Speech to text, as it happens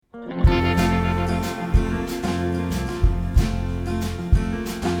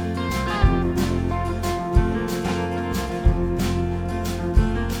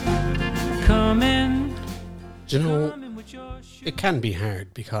Do you know, it can be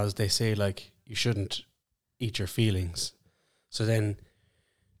hard because they say, like, you shouldn't eat your feelings. So then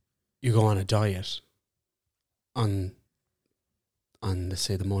you go on a diet on let's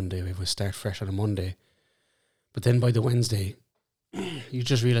say the Monday. We would start fresh on a Monday. But then by the Wednesday, you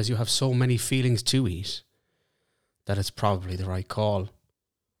just realise you have so many feelings to eat that it's probably the right call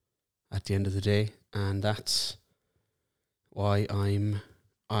at the end of the day. And that's why I'm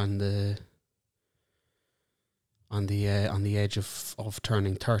on the edge of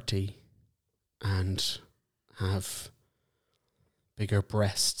turning 30 and have bigger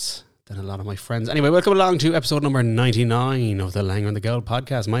breasts than a lot of my friends. Anyway, welcome along to episode number 99 of the Langer and the Gowl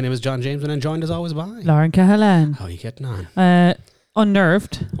podcast. My name is John James and I'm joined as always by Lauren Cahalan. How are you getting on?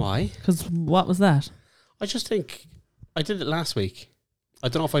 Unnerved. Why? Because what was that? I just think I did it last week. I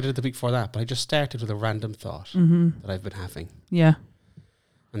don't know if I did it the week before that, but I just started with a random thought that I've been having. Yeah.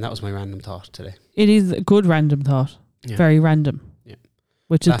 And that was my random thought today. It is a good random thought. Yeah. Very random. Yeah.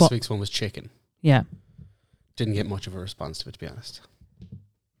 Which Last is week's one was chicken. Yeah. Didn't get much of a response to it, to be honest.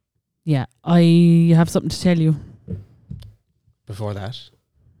 Yeah. I have something to tell you. Before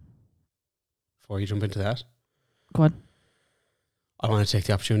you jump into that, Go on. I want to take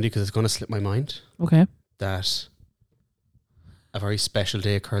the opportunity, because it's going to slip my mind, Okay. that a very special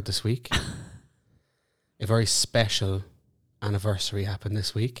day occurred this week. A very special anniversary happened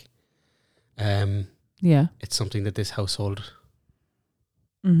this week. Yeah. It's something that this household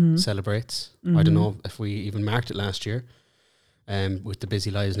celebrates. Mm-hmm. I don't know if we even marked it last year, with the busy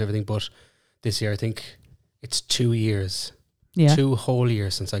lives and everything, but this year I think it's 2 years. Yeah. 2 whole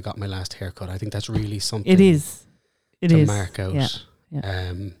years since I got my last haircut. I think that's really something. It is. To mark out. Yeah.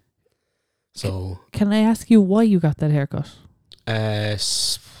 Yeah. So can I ask you why you got that haircut?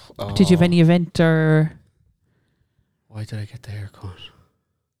 Did you have any event or? Why did I get the haircut?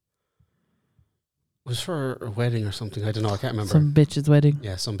 It was for a wedding or something. I don't know. I can't remember. Some bitch's wedding.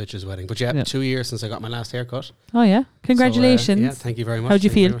 Yeah, some bitch's wedding. But yeah, 2 years since I got my last haircut. Oh yeah. Congratulations. So, yeah, thank you very much. How'd you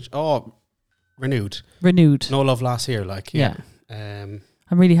feel? Oh, renewed. Renewed. No love lost here. Like, yeah. I'm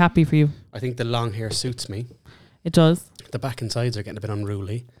really happy for you. I think the long hair suits me. It does. The back and sides are getting a bit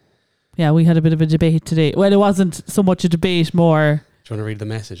unruly. Yeah, we had a bit of a debate today. Well, it wasn't so much a debate, more. Do you want to read the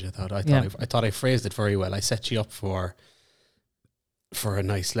message? I thought I phrased it very well. I set you up for a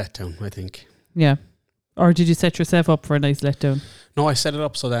nice letdown, I think. Yeah. Or did you set yourself up for a nice letdown? No, I set it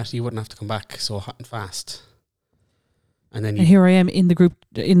up so that you wouldn't have to come back so hot and fast. And here I am in the group,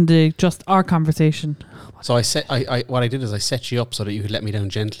 just our conversation. So what I did is I set you up so that you could let me down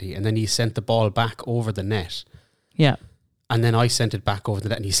gently, and then you sent the ball back over the net. Yeah. And then I sent it back over the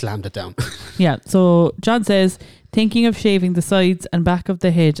net and he slammed it down. Yeah. So John says, thinking of shaving the sides and back of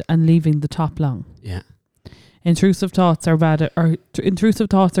the head and leaving the top long. Yeah. Intrusive thoughts are bad, or intrusive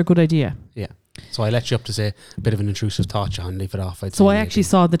thoughts are a good idea. Yeah. So I let you up to say a bit of an intrusive thought, John, leave it off. So I actually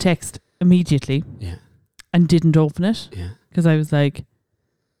saw the text immediately. Yeah. And didn't open it. Yeah. Because I was like,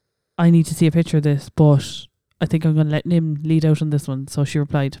 I need to see a picture of this, but I think I'm going to let Nim lead out on this one. So she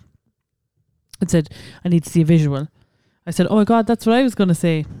replied and said, I need to see a visual. I said, oh my God, that's what I was going to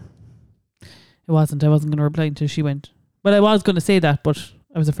say. It wasn't. I wasn't going to reply until she went. Well, I was going to say that, but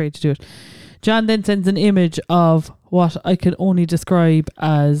I was afraid to do it. John then sends an image of what I can only describe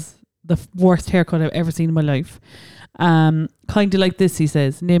as the worst haircut I've ever seen in my life. Kind of like this, he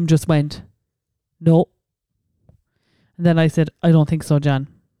says. Nim just went, no. And then I said, I don't think so, John.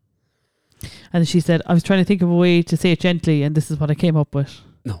 And she said, I was trying to think of a way to say it gently, and this is what I came up with.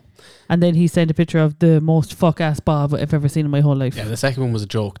 No. And then he sent a picture of the most fuck-ass bob I've ever seen in my whole life. Yeah, the second one was a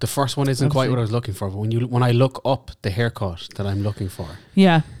joke. The first one isn't quite what I was looking for, but when I look up the haircut that I'm looking for,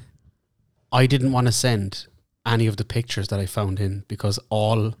 yeah, I didn't want to send any of the pictures that I found in, because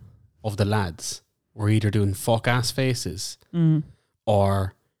all of the lads were either doing fuck-ass faces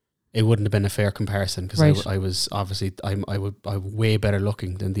or it wouldn't have been a fair comparison, because right. I was obviously I'm way better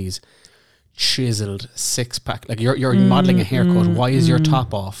looking than these chiseled 6-pack. Like you're modelling a haircut. Why is your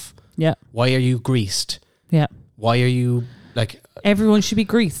top off? Yeah. Why are you greased? Yeah. Why are you like? Everyone should be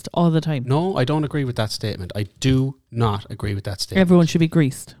greased all the time. No, I don't agree with that statement. I do not agree with that statement. Everyone should be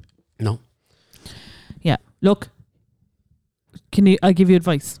greased. No. Yeah. Look, I give you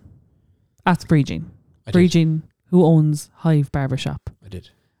advice. Ask Breegine. Breegine, who owns Hive Barbershop. I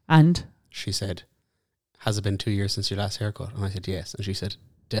did. And? She said, has it been 2 years since your last haircut? And I said, yes. And she said,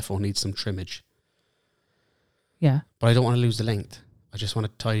 defo needs some trimmage. Yeah. But I don't want to lose the length. I just want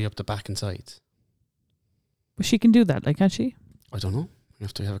to tidy up the back and sides. But she can do that, like, can't she? I don't know. You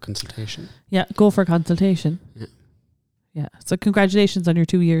have to have a consultation. Yeah, go for a consultation. Yeah. Yeah. So congratulations on your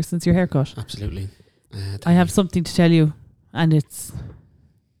 2 years since your haircut. Absolutely. I have something to tell you, and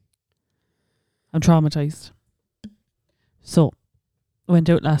I'm traumatized. So, I went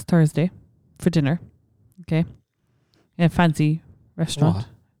out last Thursday for dinner. Okay. In a fancy restaurant. What?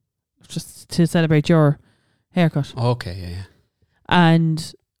 Just to celebrate your haircut. Okay, yeah.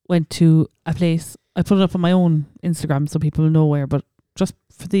 And went to a place. I put it up on my own Instagram so people know where, but just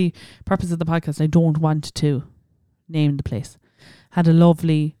for the purpose of the podcast, I don't want to name the place. Had a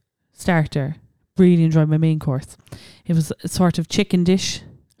lovely starter. Really enjoyed my main course. It was a sort of chicken dish.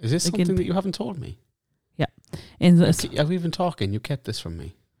 Is this something that you haven't told me? Yeah. Have we been talking? You kept this from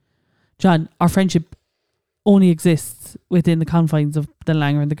me. John, our friendship only exists within the confines of the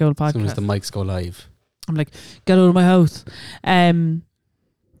Langer and the Gowl podcast. As soon as the mics go live. I'm like, get out of my house.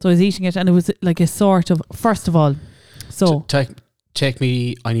 So I was eating it and it was like a sort of, first of all, so... Take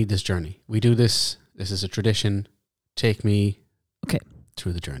me, I need this journey. We do this. This is a tradition. Take me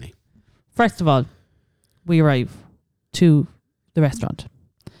through the journey. First of all, we arrive to the restaurant.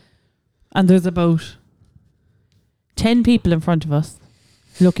 And there's about 10 people in front of us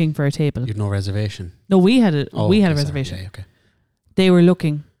looking for a table. You had no reservation? No, we had a reservation. Yeah, okay. They were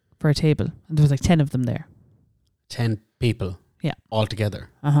looking for a table and there was like 10 of them there. 10 people? Yeah. All together?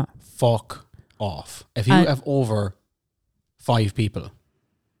 Uh-huh. Fuck off. If you have over 5 people,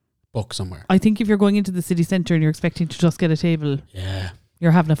 book somewhere. I think if you're going into the city centre and you're expecting to just get a table,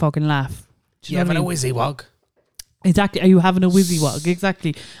 you're having a fucking laugh. You having a whizzy wog? Exactly. Are you having a whizzy wog?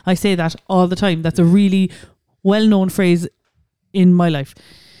 Exactly. I say that all the time. That's a really well-known phrase in my life.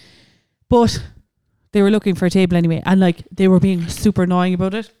 But they were looking for a table anyway, and like they were being super annoying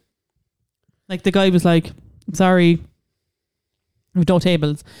about it. Like the guy was like, "I'm sorry, we've no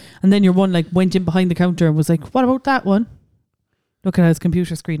tables," and then your one like went in behind the counter and was like, "What about that one?" Looking at his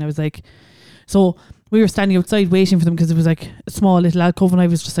computer screen, I was like, so we were standing outside waiting for them because it was like a small little alcove, and I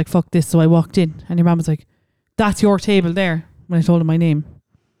was just like, "Fuck this!" So I walked in, and your mum was like, "That's your table there." When I told him my name,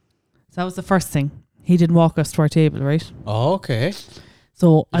 so that was the first thing. He didn't walk us to our table, right? Oh, okay.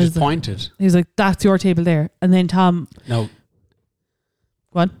 So I just pointed. He was like, "That's your table there," and then Tom. No.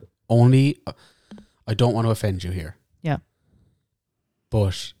 Go on. Only, I don't want to offend you here. Yeah.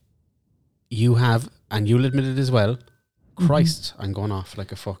 But you have, and you'll admit it as well. Christ, I'm going off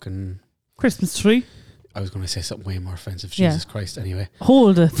like a fucking Christmas tree. I was going to say something way more offensive. Jesus Christ. Anyway,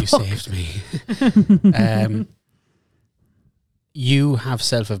 hold it. You saved me. You have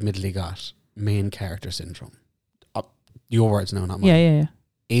self-admittedly got main character syndrome. Your words now, not mine. Yeah.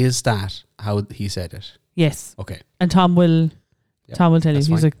 Is that how he said it? Yes. Okay. And Tom will tell you. He's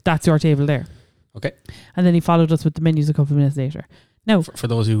fine. like, "That's your table there." Okay. And then he followed us with the menus a couple of minutes later. Now, for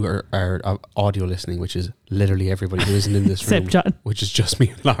those who are audio listening, which is literally everybody who isn't in this room, except John, which is just me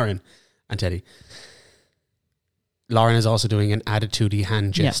and Lauren and Teddy. Lauren is also doing an attitude-y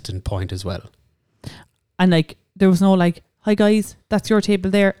hand gest and point as well. And like, there was no like, "Hi guys, that's your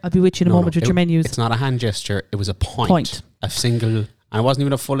table there. I'll be with you in a moment with your menus." It's not a hand gesture. It was a point. A single, and it wasn't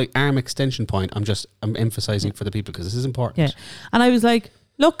even a full arm extension point. I'm emphasizing for the people because this is important. Yeah. And I was like,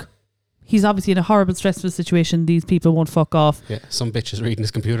 look, he's obviously in a horrible, stressful situation. These people won't fuck off. Yeah, some bitch is reading his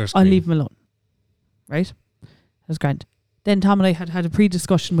computer screen. I'll leave him alone. Right? That was grand. Then Tom and I had a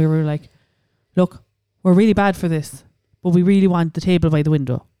pre-discussion where we were like, look, we're really bad for this, but we really want the table by the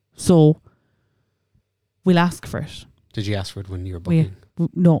window. So we'll ask for it. Did you ask for it when you were booking?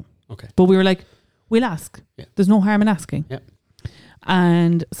 No. Okay. But we were like, we'll ask. Yeah. There's no harm in asking. Yeah.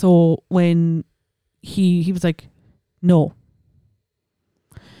 And so when he was like, no.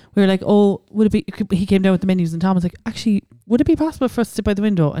 We were like, oh, would it be... He came down with the menus and Tom was like, actually, would it be possible for us to sit by the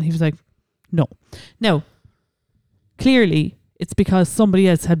window? And he was like, no. Now, clearly, it's because somebody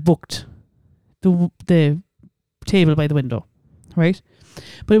else had booked the table by the window, right?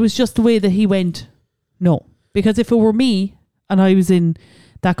 But it was just the way that he went, no. Because if it were me and I was in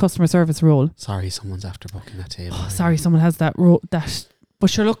that customer service role... Sorry, someone's after booking that table. Oh, sorry, someone has that role. But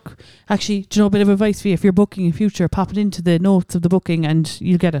sure, look, actually, do you know a bit of advice for you? If you're booking in future, pop it into the notes of the booking and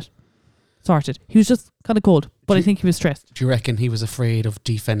you'll get it sorted. He was just kind of cold, but I think he was stressed. Do you reckon he was afraid of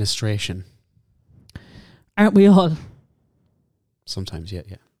defenestration? Aren't we all? Sometimes, yeah.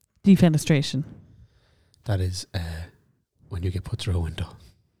 Defenestration. That is when you get put through a window.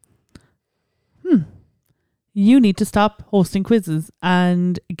 You need to stop hosting quizzes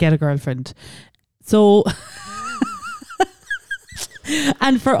and get a girlfriend. So...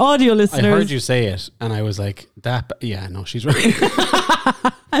 And for audio listeners... I heard you say it and I was like, yeah, no, she's right.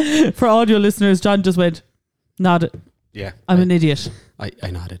 For audio listeners, John just went, nodded. Yeah. I'm an idiot.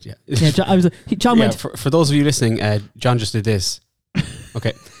 I nodded, yeah. Yeah, John went... For those of you listening, John just did this.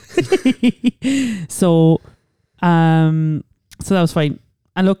 Okay. So that was fine.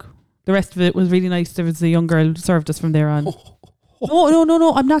 And look, the rest of it was really nice. There was a young girl who served us from there on.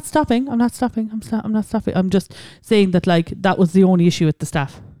 No. I'm not stopping. I'm not stopping. I'm just saying that like that was the only issue with the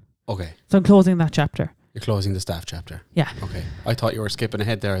staff. Okay. So I'm closing that chapter. You're closing the staff chapter. Yeah. Okay. I thought you were skipping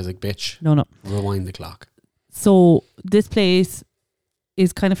ahead there. I was like, bitch. No. Rewind the clock. So this place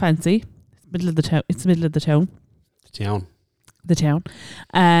is kind of fancy. It's middle of the town. The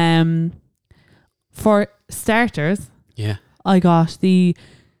town. For starters, yeah, I got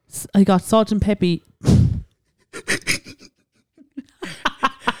salt and peppy.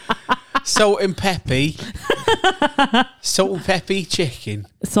 Salt and peppy chicken.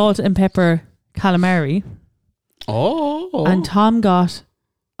 Salt and pepper calamari. Oh. And Tom got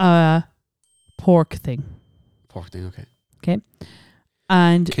a pork thing. Okay.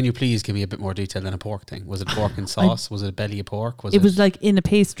 And can you please give me a bit more detail than a pork thing? Was it pork and sauce? Was it a belly of pork? It was like in a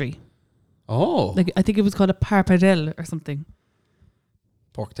pastry. Oh. Like I think it was called a parpadelle or something.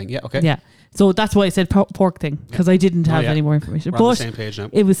 Pork thing. Yeah, okay. Yeah. So that's why I said pork thing, because I didn't have any more information. We're but on the same page now.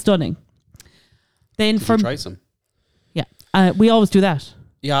 It was stunning. Then Did you try some? Yeah. We always do that.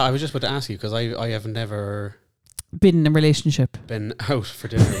 Yeah, I was just about to ask you because I have never been in a relationship. Been out for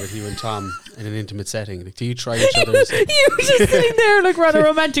dinner with you and Tom in an intimate setting. Like, do you try each other's? You were just sitting there like rather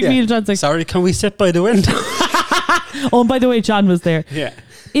romantic meal. John's like, sorry, can we sit by the window? Oh, and by the way, John was there. Yeah.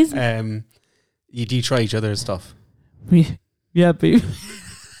 You do try each other's stuff? Yeah, babe.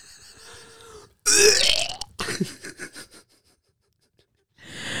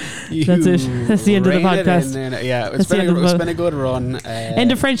 That's it. That's the end of the podcast. Yeah, it's been a good run.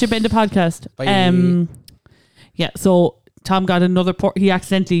 End of friendship, end of podcast. Bye. Yeah, so Tom got another pork. He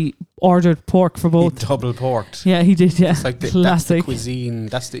accidentally ordered pork for both. He double porked. Yeah, he did. Yeah, it's like classic.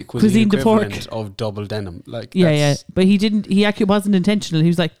 That's the cuisine equivalent of double denim. Like, yeah. But he didn't. He actually wasn't intentional. He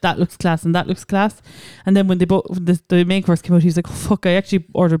was like, "That looks class," and that looks class. And then when the main course came out, he's like, oh, "Fuck! I actually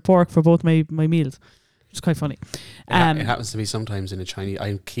ordered pork for both my meals." It's quite funny. It happens to me sometimes in a Chinese.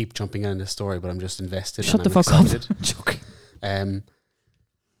 I keep jumping in this story, but I'm just invested. Shut the fuck up. I'm joking.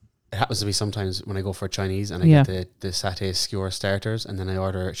 It happens to me sometimes when I go for a Chinese and I get the satay skewer starters, and then I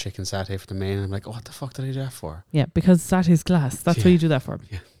order a chicken satay for the main, and I'm like, oh, what the fuck did I do that for? Yeah, because satay's glass. That's what you do that for.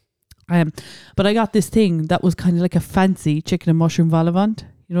 Yeah. But I got this thing that was kind of like a fancy chicken and mushroom vol-au-vent.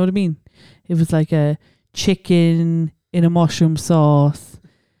 You know what I mean? It was like a chicken in a mushroom sauce,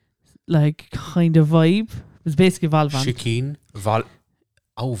 like kind of vibe. It was basically vol-au-vent. Chicken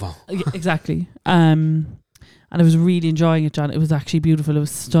vol-au-vent. Exactly. And I was really enjoying it, John. It was actually beautiful. It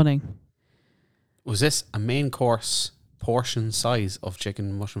was stunning. Was this a main course portion size of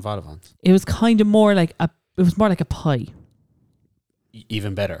chicken mushroom vol-au-vent? It was kind of more like a pie.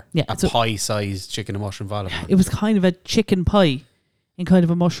 Even better. Yeah. A pie-sized chicken and mushroom vol-au-vent. It was kind of a chicken pie in kind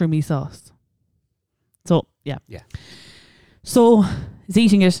of a mushroomy sauce. So, yeah. Yeah. So, I was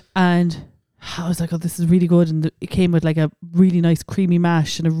eating it and I was like, oh, this is really good. And it came with like a really nice creamy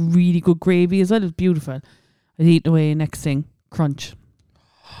mash and a really good gravy as well. It was beautiful. I'd eat away, next thing, crunch.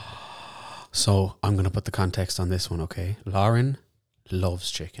 So I'm going to put the context on this one, okay? Lauren loves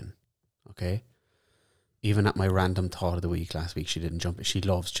chicken, okay? Even at my random thought of the week last week, she didn't jump. She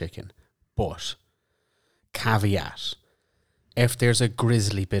loves chicken. But, caveat, if there's a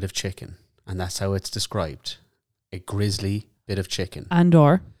grizzly bit of chicken, and that's how it's described, a grizzly bit of chicken. And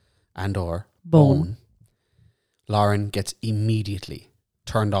or bone. Lauren gets immediately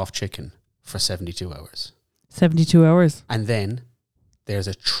turned off chicken for 72 hours. 72 hours. And then there's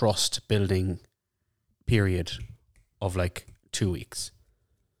a trust building period of like 2 weeks.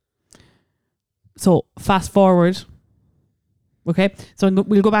 So fast forward. Okay. So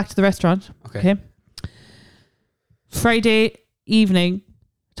we'll go back to the restaurant. Okay. Friday evening,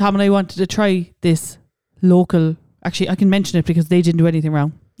 Tom and I wanted to try this local. Actually, I can mention it because they didn't do anything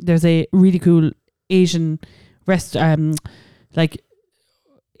wrong. There's a really cool Asian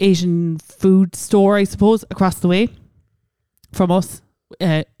Asian food store, I suppose, across the way from us,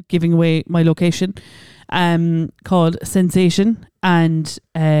 giving away my location, called Sensation. And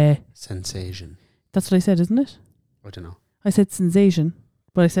Sensation. That's what I said, isn't it? I don't know. I said sensation,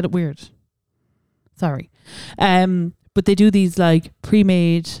 but I said it weird. Sorry. But they do these like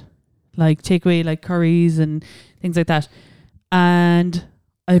pre-made, like takeaway, like curries and things like that. And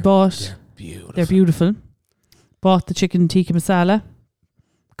I bought. They're beautiful. Bought the chicken tikka masala.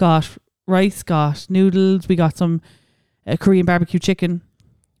 Got rice, got noodles. We got some Korean barbecue chicken.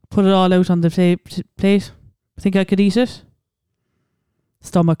 Put it all out on the plate. I think I could eat it.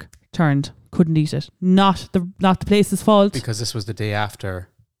 Stomach turned. Couldn't eat it. Not the place's fault. Because this was the day after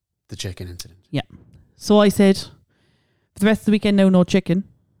the chicken incident. Yeah. So I said, for the rest of the weekend now, no chicken.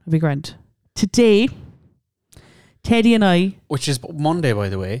 It'll be grand. Today, Teddy and I... Which is Monday, by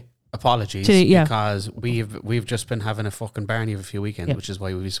the way. apologies Today, yeah. because we've just been having a fucking Barney of a few weekends, which is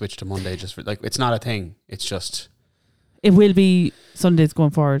why we switched to Monday. Just for, like, it's not a thing. It's just It will be Sundays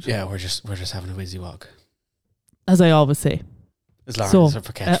going forward. yeah. We're just having a whizzy wog, as I always say. as Lauren said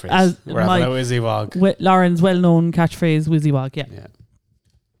for catchphrase. We're having a whizzy wog. Lauren's well-known catchphrase, whizzy wog. Yeah.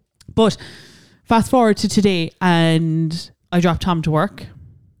 But fast forward to today, and I dropped Tom to work,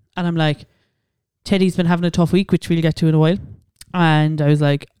 and I'm like, Teddy's been having a tough week, which we'll get to in a while. And I was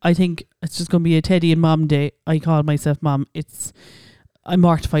like, I think it's just going to be a Teddy and Mom day. I call myself Mom. I'm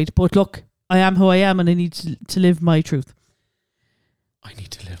mortified. But look, I am who I am, and I need to live my truth. I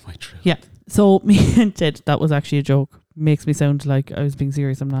need to live my truth. Yeah. So me and Ted, that was actually a joke. Makes me sound like I was being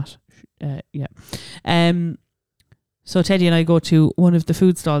serious. I'm not. Yeah. So Teddy and I go to one of the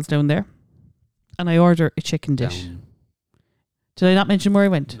food stalls down there, and I order a chicken dish. Did I not mention where I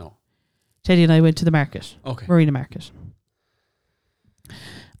went? No. Teddy and I went to the market. Okay. Marina Market.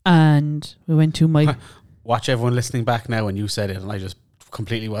 And we went to my... Watch everyone listening back now when you said it and I just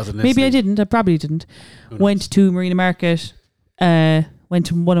completely wasn't listening. Maybe I didn't. I probably didn't. Went to Marina Market. Went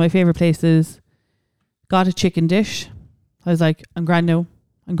to one of my favourite places. Got a chicken dish. I was like, I'm grand now.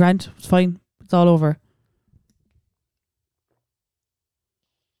 I'm grand. It's fine. It's all over.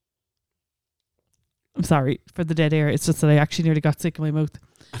 I'm sorry for the dead air. It's just that I actually nearly got sick in my mouth.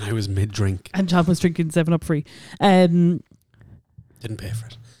 And I was mid-drink. And Tom was drinking 7-Up free. Didn't pay for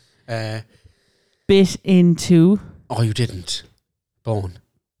it. Bit into... Oh, you didn't. Bone.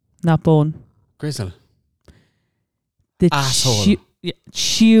 Not bone. Grizzle. The asshole.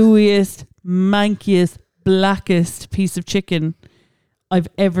 Chewiest, mankiest, blackest piece of chicken I've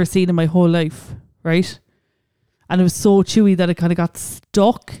ever seen in my whole life. Right? And it was so chewy that it kind of got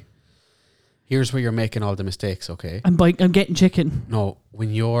stuck. Here's where you're making all the mistakes, okay? I'm getting chicken. No,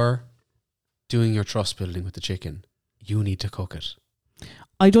 when you're doing your trust building with the chicken, you need to cook it.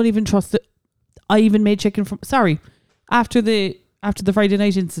 I don't even trust it. I even made chicken from... Sorry. After the Friday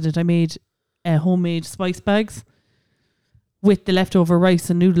night incident, I made homemade spice bags with the leftover rice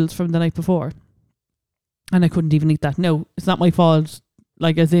and noodles from the night before. And I couldn't even eat that. No, it's not my fault.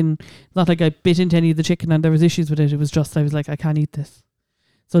 Like, as in, it's not like I bit into any of the chicken and there was issues with it. It was just, I was like, I can't eat this.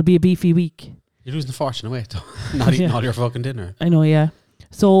 So it'll be a beefy week. You're losing a fortune of weight, though. Not eating all your fucking dinner. I know, yeah.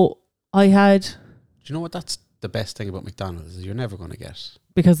 So I had... Do you know what? That's the best thing about McDonald's is you're never going to get...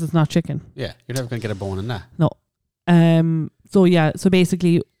 Because it's not chicken. Yeah, you're never going to get a bone in that. No. So yeah, so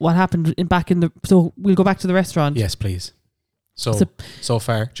basically what happened so we'll go back to the restaurant. Yes, please. So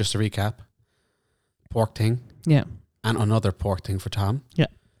far, just to recap, pork thing. Yeah. And another pork thing for Tom. Yeah.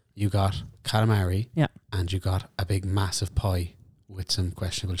 You got calamari. Yeah. And you got a big massive pie with some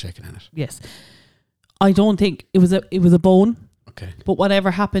questionable chicken in it. Yes. I don't think it was a bone. Okay. But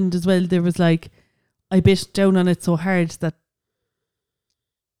whatever happened as well, there was like, I bit down on it so hard that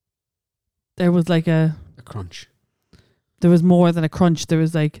there was like a crunch. There was more than a crunch. There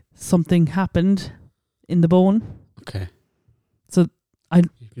was like something happened in the bone. Okay. So you can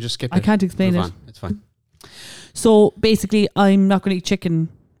just skip it. I can't explain it. It's fine. So basically, I'm not going to eat chicken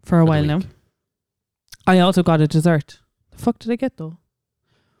for a while now. I also got a dessert. The fuck did I get though?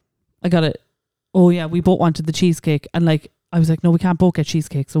 I got it. Oh yeah, we both wanted the cheesecake, and like I was like, no, we can't both get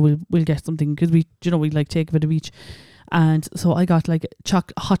cheesecake, so we'll get something because we like take a bit of each. And so I got like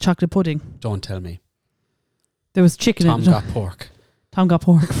hot chocolate pudding. Don't tell me. There was chicken in it. Tom got pork. Tom got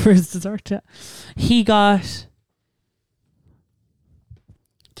pork for his dessert. Yeah. He got...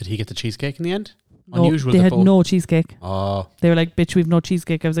 Did he get the cheesecake in the end? No, unusual. They had no cheesecake. Oh. They were like, bitch, we've no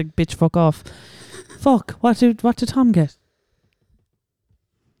cheesecake. I was like, bitch, fuck off. Fuck. What did Tom get?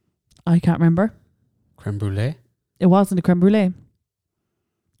 I can't remember. Creme brulee? It wasn't a creme brulee.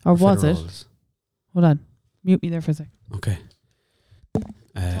 Or was it? Rolls. Hold on. Mute me there for a sec. Okay.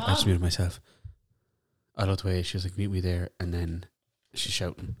 I just muted myself. I love the way she was like, mute me there, and then she's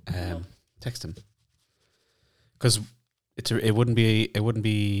shouting. Text him. Because it wouldn't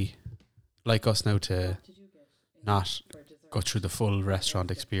be like us now to not go through the full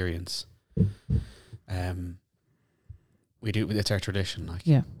restaurant experience. We do, it's our tradition. Like,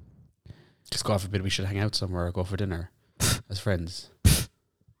 yeah. Just God forbid we should hang out somewhere or go for dinner as friends.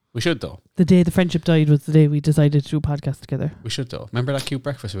 We should though. The day the friendship died was the day we decided to do a podcast together. We should though. Remember that cute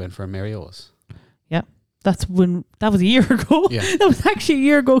breakfast we went for in Mary O's? Yeah. That was a year ago. Yeah. That was actually a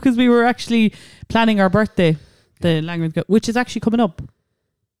year ago because we were actually planning our birthday, the Langford, which is actually coming up.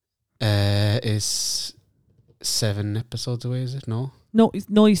 Is 7 episodes away, is it? No,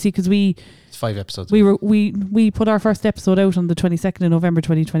 you see, because it's 5 episodes away. We put our first episode out on the 22nd of November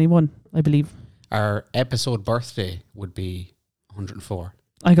 2021, I believe. Our episode birthday would be 104.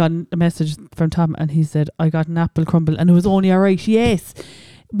 I got a message from Tom and he said, I got an apple crumble and it was only alright. Yes.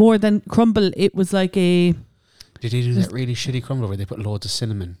 more than crumble. It was like a... Did he do that really shitty crumble where they put loads of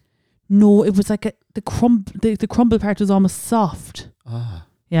cinnamon? No, it was like the crumble part was almost soft. Ah.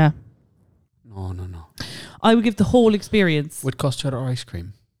 Yeah. No. I would give the whole experience... With custard or ice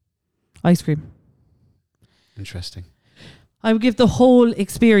cream? Ice cream. Interesting. I would give the whole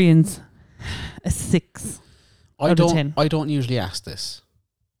experience a 6 out of 10. I don't usually ask this.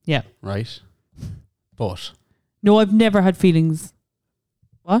 Yeah. Right? But... No, I've never had feelings...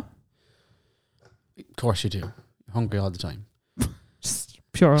 What? Of course you do. You're hungry all the time. Just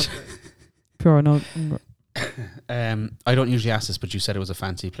pure no. I don't usually ask this, but you said it was a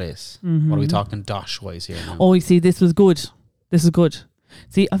fancy place. Mm-hmm. What are we talking dosh wise here now? Oh, you see, this was good. This is good.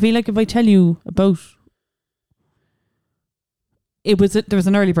 See, I feel like if I tell you about there was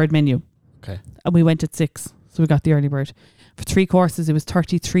an early bird menu. Okay. And we went at 6, so we got the early bird. For 3 courses, it was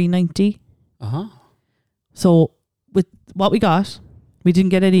 $33.90. So with what we got, we didn't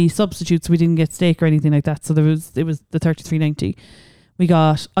get any substitutes. We didn't get steak or anything like that. So it was the $33.90.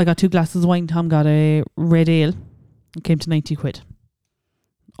 I got 2 glasses of wine. Tom got a red ale. It came to 90 quid.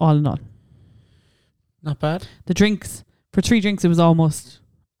 All in all. Not bad. The drinks, for 3 drinks, it was almost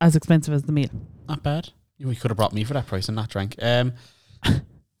as expensive as the meal. Not bad. You could have brought me for that price and not drank. Not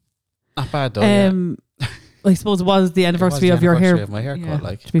bad though. Yeah. I suppose it was the anniversary of your hair. Of my haircut,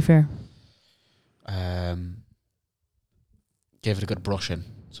 like. To be fair. Gave it a good brushing.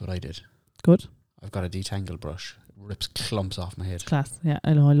 That's what I did. Good. I've got a detangle brush. It rips clumps off my head. Class. Yeah,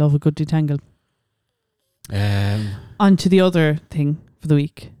 I know. I love a good detangle. Um, On to the other thing for the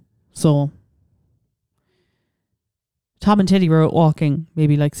week. So, Tom and Teddy were out walking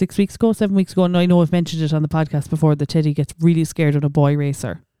maybe like 7 weeks ago. And I know I've mentioned it on the podcast before that Teddy gets really scared when a boy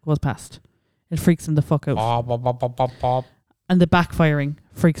racer goes past. It freaks him the fuck out. And the backfiring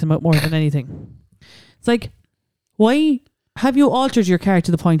freaks him out more than anything. It's like, why have you altered your car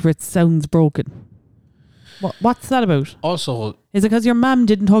to the point where it sounds broken? What's that about? Also, is it because your mum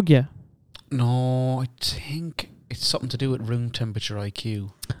didn't hug you? No, I think it's something to do with room temperature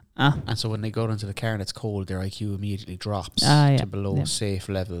IQ. And so when they go into the car and it's cold, their IQ immediately drops to below safe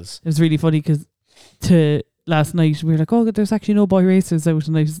levels. It was really funny because last night we were like, oh, there's actually no boy racers out.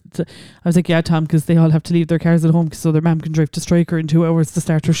 And I was like, yeah, Tom, because they all have to leave their cars at home so their mum can drive to Striker in 2 hours to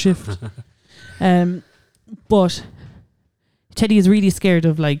start her shift. But Teddy is really scared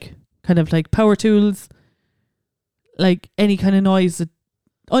of like kind of like power tools, like any kind of noise,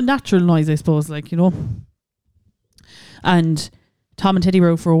 unnatural noise, I suppose, like, you know. And Tom and Teddy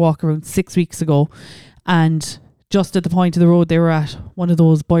were out for a walk around 6 weeks ago, and just at the point of the road they were at, one of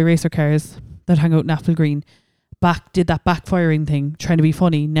those boy racer cars that hang out in Apple Green did that backfiring thing, trying to be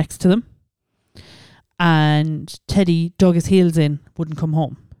funny next to them. And Teddy dug his heels in, wouldn't come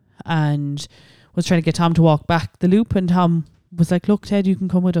home, and was trying to get Tom to walk back the loop, and Tom was like, look, Ted, you can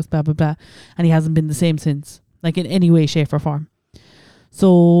come with us, blah, blah, blah. And he hasn't been the same since, like in any way, shape or form.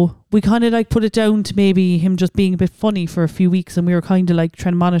 So we kind of like put it down to maybe him just being a bit funny for a few weeks, and we were kind of like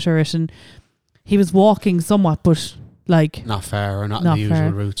trying to monitor it, and he was walking somewhat, but like... Not far, or not the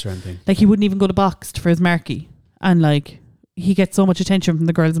usual routes or anything. Like he wouldn't even go to Boxed for his marquee. And like he gets so much attention from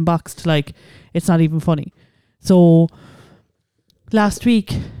the girls in Boxed, like it's not even funny. So last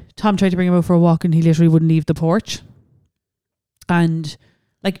week, Tom tried to bring him out for a walk and he literally wouldn't leave the porch. And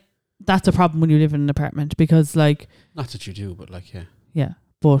like that's a problem when you live in an apartment, because like... Not that you do, but like, yeah. Yeah,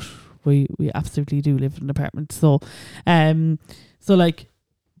 but we absolutely do live in an apartment. So, so like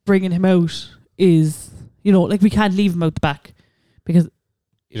bringing him out is, you know, like we can't leave him out the back because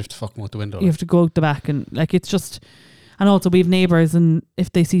you'd have to fuck him out the window. You have to go out the back, and like it's just, and also we have neighbours, and if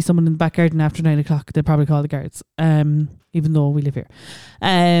they see someone in the back garden after 9 o'clock, they'll probably call the guards. Even though we live here,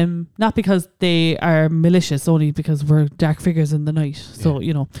 not because they are malicious, only because we're dark figures in the night. So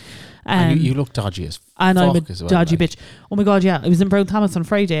you know. And you look dodgy as fuck. And I'm a well, dodgy bitch. Oh my God, yeah. I was in Brown Thomas on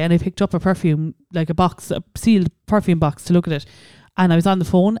Friday and I picked up a perfume, like a sealed perfume box to look at it. And I was on the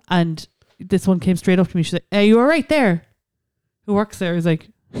phone and this one came straight up to me. She's like, hey, you were right there. Who works there? I was like,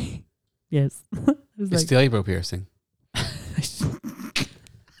 yes. It's the eyebrow piercing.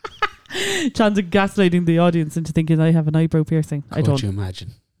 Chance of gaslighting the audience into thinking I have an eyebrow piercing. I don't. Could you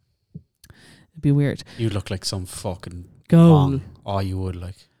imagine? It'd be weird. You look like some fucking Gowl. Oh, you would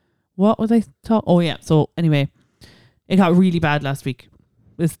like. What was I talking? Oh yeah. So anyway, it got really bad last week.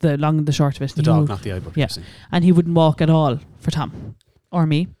 It's the long and the short of it. The dog, not the eyebrow piercing. And he wouldn't walk at all for Tom or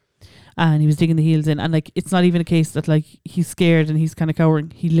me. And he was digging the heels in. And like, it's not even a case that like he's scared and he's kind of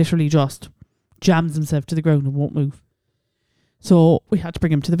cowering. He literally just jams himself to the ground and won't move. So we had to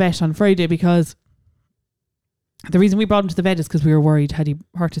bring him to the vet on Friday, because the reason we brought him to the vet is because we were worried, had he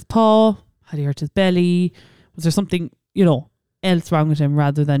hurt his paw? Had he hurt his belly? Was there something, you know, else wrong with him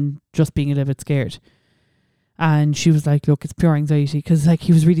rather than just being a little bit scared. And she was like, look, it's pure anxiety, because like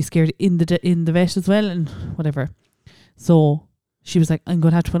he was really scared in the vet as well and whatever. So she was like, I'm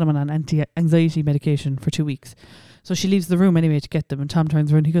going to have to put him on an anti-anxiety medication for 2 weeks. So she leaves the room anyway to get them, and Tom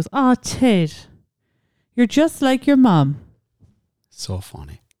turns around and he goes, oh, Ted, you're just like your mom. So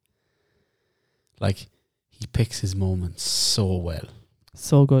funny. Like, he picks his moments so well.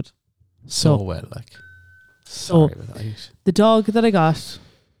 So good. So well, like. Sorry about that. The dog that I got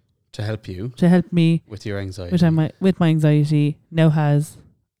to help you. To help me. With your anxiety. With my anxiety, now has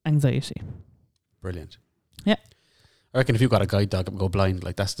anxiety. Brilliant. Yeah. I reckon if you got a guide dog and go blind,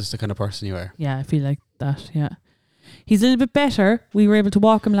 like that's just the kind of person you are. Yeah, I feel like that, yeah. He's a little bit better. We were able to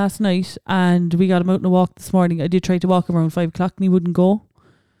walk him last night and we got him out on a walk this morning. I did try to walk him around 5 o'clock and he wouldn't go.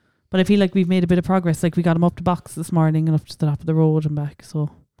 But I feel like we've made a bit of progress. Like we got him up to box this morning and up to the top of the road and back.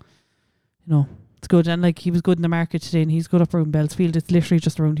 So, you know, it's good. And like he was good in the market today and he's good up around Bellsfield. It's literally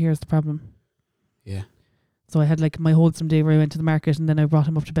just around here is the problem. Yeah. So I had like my wholesome day where I went to the market and then I brought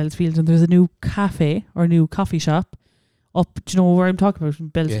him up to Bellsfield and there's a new cafe or a new coffee shop up. Do you know where I'm talking about?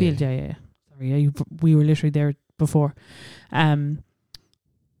 Bellsfield. Yeah. Sorry, we were literally there before. There's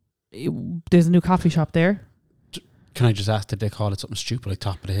a new coffee shop there. Can I just ask, did they call it something stupid like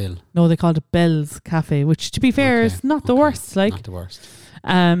Top of the Hill? No, they called it Bell's Cafe, which to be fair is not the worst. Like, not the worst.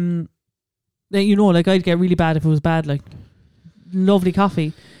 You know, like I'd get really bad if it was bad. Like, lovely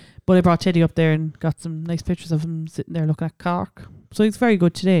coffee, but I brought Teddy up there and got some nice pictures of him sitting there looking at Cork. So he's very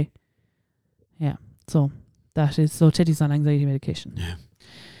good today. Yeah. So Teddy's on anxiety medication. Yeah.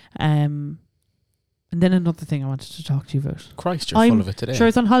 And then another thing I wanted to talk to you about. Christ, you're full of it today. Sure,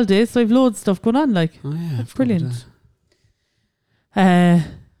 it's on holidays, so I've loads of stuff going on. Like, oh yeah, brilliant.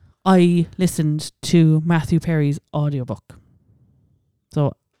 I listened to Matthew Perry's audiobook.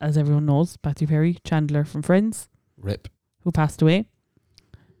 So, as everyone knows, Matthew Perry, Chandler from Friends. RIP. Who passed away.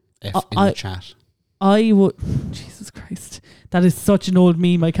 F in the chat. I would... Jesus Christ. That is such an old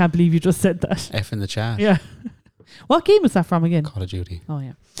meme. I can't believe you just said that. F in the chat. Yeah. What game was that from again? Call of Duty. Oh,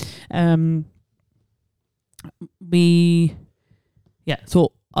 yeah.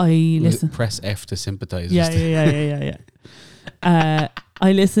 So I listened. Press F to sympathise. Yeah.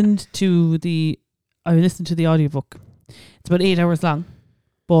 I listened to the audiobook. It's about 8 hours long,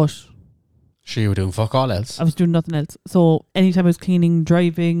 but sure you were doing fuck all else. I was doing nothing else. So anytime I was cleaning,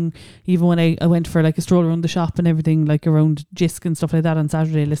 driving, even when I went for like a stroll around the shop and everything, like around Jisk and stuff like that on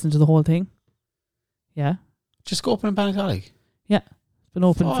Saturday, I listened to the whole thing. Yeah. Just go open in Ballincollig? Yeah. It's been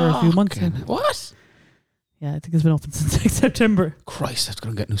open for a few months now. What? Yeah, I think it's been open since like September. Christ, I'm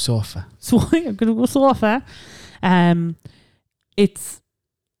going to get a new sofa. So I'm going to go sofa. It's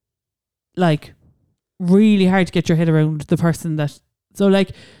like really hard to get your head around the person that... So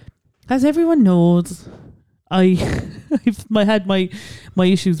like, as everyone knows, I've had my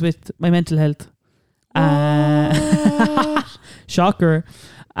issues with my mental health. Shocker.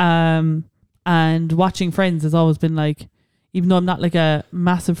 And watching Friends has always been like, even though I'm not like a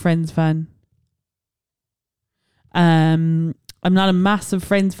massive Friends fan, I'm not a massive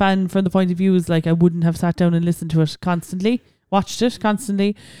Friends fan from the point of view is like I wouldn't have sat down and listened to it constantly, watched it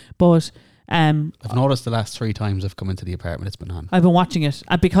constantly, but I've noticed the last 3 times I've come into the apartment it's been on. I've been watching it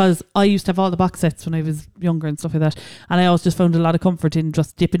because I used to have all the box sets when I was younger and stuff like that, and I always just found a lot of comfort in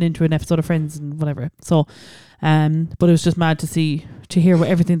just dipping into an episode of Friends and whatever. So but it was just mad to hear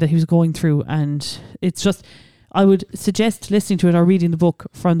everything that he was going through, and it's just, I would suggest listening to it or reading the book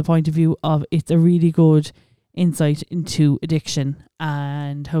from the point of view of it's a really good insight into addiction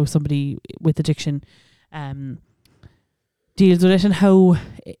and how somebody with addiction deals with it, and how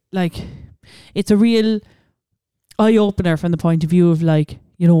like it's a real eye-opener from the point of view of like,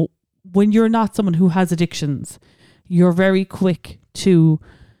 you know, when you're not someone who has addictions, you're very quick to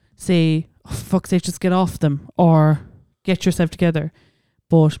say, oh, for fuck's sake, just get off them or get yourself together.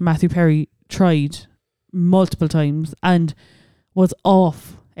 But Matthew Perry tried multiple times and was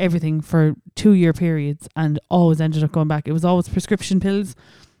off everything for 2-year periods and always ended up going back. It was always prescription pills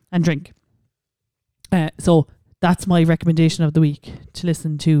and drink. So that's my recommendation of the week, to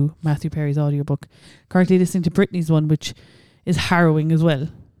listen to Matthew Perry's audiobook. Currently listening to Britney's one, which is harrowing as well.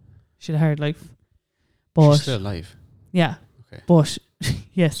 She had a hard life. But she's still alive? Yeah. Okay. But,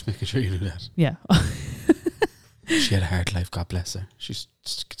 yes. Just making sure you knew that. Yeah. She had a hard life, God bless her. She's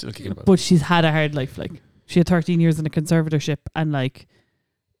still kicking about. But she's had a hard life. Like, she had 13 years in a conservatorship, and like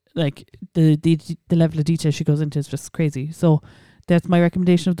the level of detail she goes into is just crazy. So that's my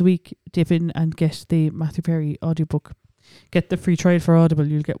recommendation of the week. Dip in and get the Matthew Perry audiobook. Get the free trial for Audible.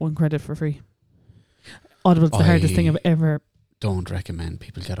 You'll get 1 credit for free. Audible's the hardest thing I've ever... Don't recommend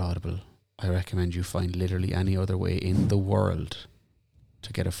people get Audible. I recommend you find literally any other way in the world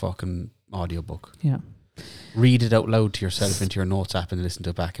to get a fucking audiobook. Yeah. Read it out loud to yourself into your notes app and listen to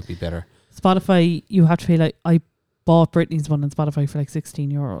it back. It'd be better. Spotify, you have to pay like, I bought Britney's one on Spotify for like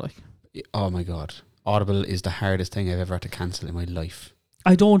 €16. Like, Oh my God. Audible is the hardest thing I've ever had to cancel in my life.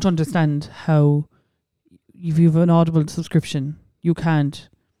 I don't understand how if you have an Audible subscription, you can't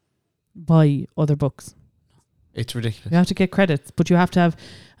buy other books. It's ridiculous. You have to get credits, but you have to have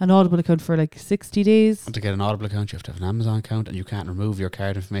an Audible account for like 60 days. And to get an Audible account, you have to have an Amazon account, and you can't remove your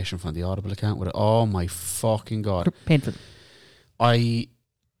card information from the Audible account. With it. Oh my fucking God. Painful. I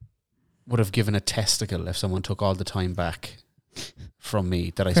would have given a testicle if someone took all the time back from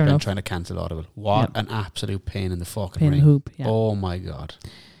me that I Fair spent enough. trying to cancel Audible. What an absolute pain in the fucking Pain in ring. the hoop. Yeah. Oh my God.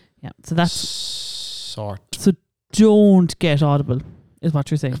 Yeah. So that's So don't get Audible, is what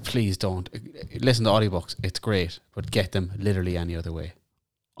you're saying. please don't. Listen to audiobooks. It's great, but get them literally any other way.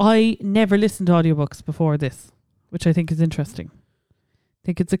 I never listened to audiobooks before this, which I think is interesting. I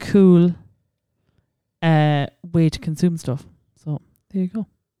think it's a cool way to consume stuff. So there you go.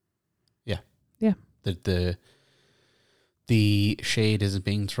 The shade isn't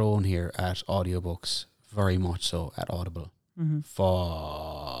being thrown here at audiobooks, very much so at Audible. Mm-hmm.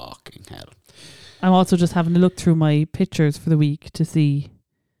 Fucking hell. I'm also just having a look through my pictures for the week to see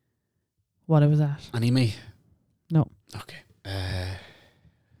what I was at. Any me? No. Okay. Yeah.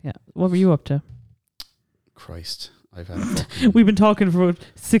 What were you up to? Christ. I've had a fucking, We've been talking for about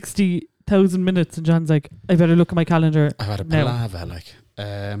 60,000 minutes and John's like, I better look at my calendar. I've had a now. palaver, like.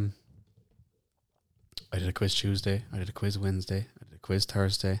 I did a quiz Tuesday. I did a quiz Wednesday. I did a quiz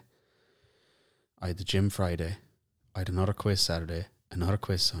Thursday. I had the gym Friday. I had another quiz Saturday. Another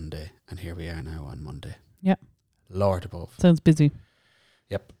quiz Sunday. And here we are now on Monday. Yeah. Lord above. Sounds busy.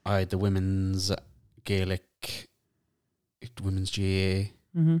 Yep. I had the women's Gaelic, women's GAA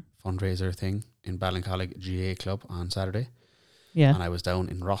Mm-hmm. fundraiser thing in Ballincollig GAA Club on Saturday. Yeah. And I was down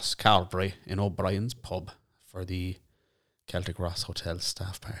in Ross Calvary in O'Brien's pub for the Celtic Ross Hotel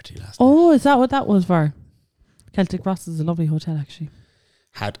staff party last night. Oh, is that what that was for? Celtic Ross is a lovely hotel, actually.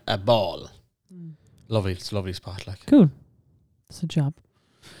 Had a ball. Lovely, it's a lovely spot. Like, Cool. It's a job.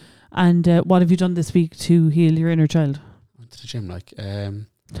 And what have you done this week to heal your inner child? went to the gym, like, trying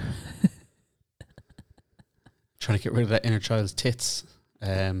to get rid of that inner child's tits.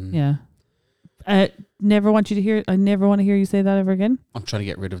 Yeah. Never want you to hear. I never want to hear you say that ever again. I'm trying to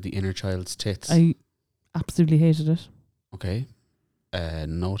get rid of the inner child's tits. I absolutely hated it. Okay.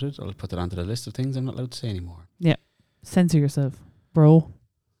 Noted. I'll put that onto the list of things I'm not allowed to say anymore. Censor yourself, bro.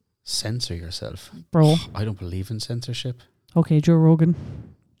 Censor yourself. Bro. I don't believe in censorship. Okay, Joe Rogan.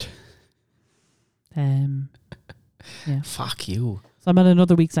 Yeah. Fuck you. So I'm on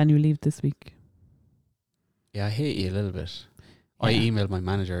another week's annual leave this week. Yeah, I hate you a little bit. I Yeah. emailed my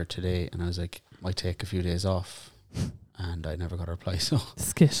manager today and I was like, might take a few days off. And I never got a reply, so.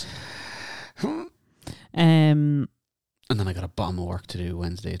 Skit. And then I got a bomb of work to do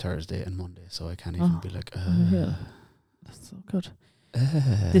Wednesday, Thursday and Monday, so I can't even Oh. be like, Yeah. That's so good.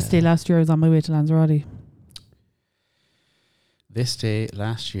 This day last year I was on my way to Lanzarote. This day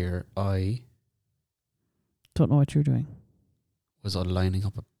last year, I Don't know what you're doing. was lining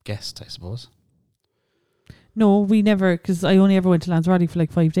up a guest, I suppose. No, we never, because I only ever went to Lanzarote for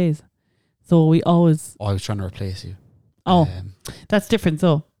like 5 days. So we always, Oh, I was trying to replace you. oh, that's different.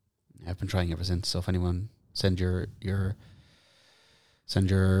 So I've been trying ever since. So if anyone send your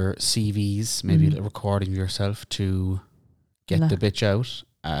CVs, maybe a recording of yourself to get the bitch out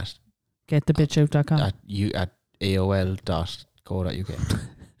at getthebitchout.com. at AOL.co.uk.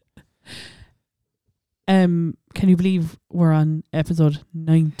 Can you believe we're on episode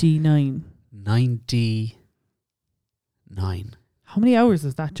 99? 99. How many hours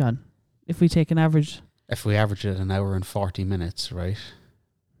is that, John? If we take an average. If we average it an hour and 40 minutes, right?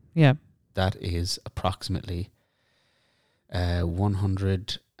 Yeah. That is approximately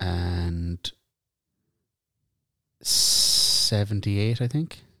 178, I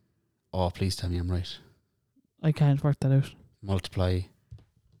think. Oh, please tell me I'm right. I can't work that out. Multiply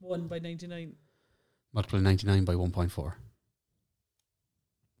 1 by 99. multiply 99 by 1.4.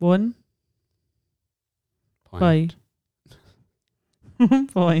 1 by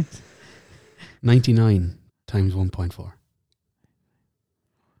point. 99 times 1.4.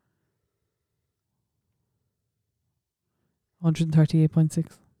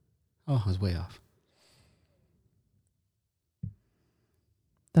 138.6. Oh, I was way off.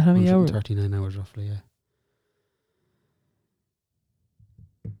 That how many hours? 139 hours roughly, yeah.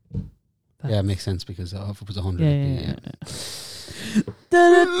 Yeah, it makes sense because if it was 100, Yeah.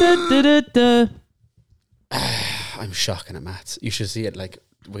 I'm shocking at maths. You should see it like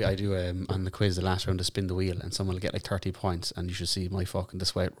I do on the quiz the last round to spin the wheel, and someone will get like 30 points, and you should see my fucking the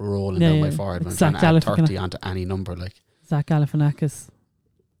sweat rolling down my forehead when I'm trying to add 30 onto any number. Like Zach Galifianakis.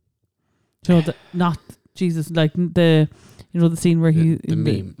 You know, not Jesus, like the scene where the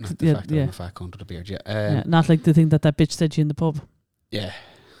meme, not the fact that I'm a fat cunt with a beard. Yeah, not like the thing that bitch said to you in the pub. Yeah,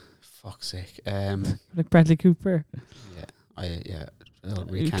 fuck's sake. Like Bradley Cooper. Yeah, I'll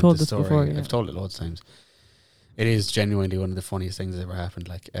recount told the this story. before, yeah. I've told it loads of times. It is genuinely one of the funniest things that ever happened,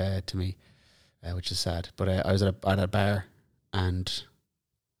 like to me, which is sad. But I was at a bar and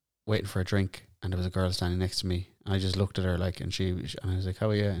waiting for a drink, and there was a girl standing next to me, and I just looked at her like, and I was like, "How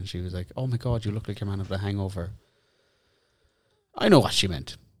are you?" And she was like, "Oh my God, you look like your man with a hangover." I know what she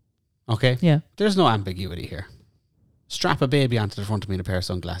meant. Okay? Yeah. There's no ambiguity here. Strap a baby onto the front of me in a pair of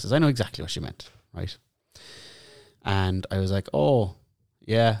sunglasses. I know exactly what she meant, right? And I was like, "Oh,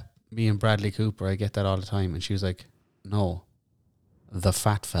 yeah, me and Bradley Cooper, I get that all the time." And she was like, "No, the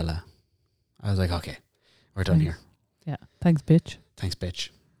fat fella." I was like, "Okay, we're done here." Yeah. Thanks, bitch. Thanks, bitch.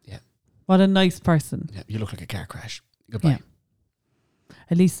 Yeah. What a nice person. Yeah, you look like a car crash. Goodbye. Yeah.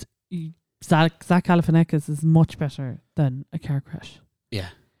 At least Zach Galifianakis is much better than a car crash. Yeah.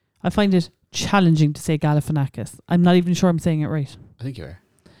 I find it challenging to say Galifianakis. I'm not even sure I'm saying it right. I think you are.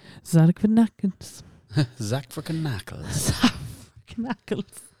 Zach Galifianakis. Zach frickin' Knuckles. Zach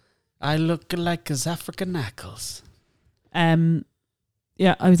Knuckles. I look like a Zafrican Knuckles.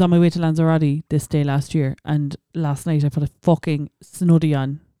 Yeah, I was on my way to Lanzarote this day last year, and last night I put a fucking snuddy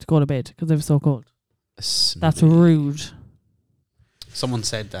on to go to bed because I was so cold. That's rude. Someone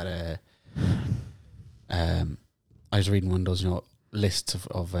said that I was reading one of those, lists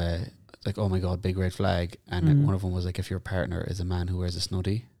of like, oh my God, big red flag, and one of them was like, if your partner is a man who wears a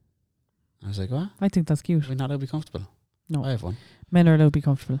snuddy. I was like, what? I think that's cute. Are we not allowed to be comfortable? No. I have one. Men are allowed to be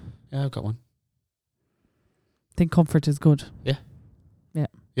comfortable. Yeah, I've got one. I think comfort is good. Yeah. Yeah.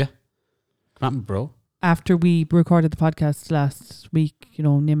 Yeah. Come on, bro. After we recorded the podcast last week,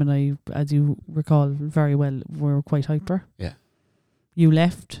 Nim and I, as you recall very well, were quite hyper. Yeah. You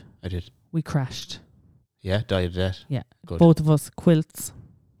left. I did. We crashed. Yeah, died of death. Yeah. Good. Both of us, quilts,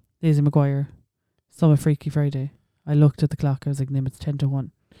 Lizzie McGuire, Summer Freaky Friday. I looked at the clock. I was like, Nim, it's 10 to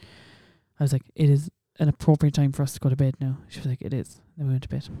 1. I was like, it is an appropriate time for us to go to bed now. She was like, it is. Then we went to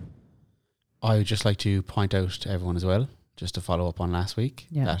bed. I would just like to point out to everyone as well, just to follow up on last week,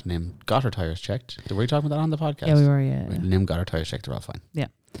 that Nim got her tyres checked. Were we talking about that on the podcast? Yeah, we were, yeah. Nim got her tyres checked. They're all fine. Yeah.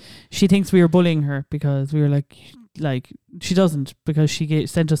 She thinks we were bullying her because we were like she doesn't, because she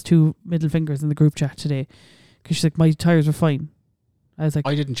sent us 2 middle fingers in the group chat today because she's like, my tyres were fine. I was like,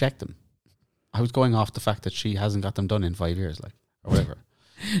 I didn't check them. I was going off the fact that she hasn't got them done in 5 years, like, or whatever.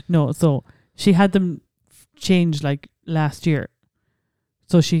 No, so she had them changed like last year.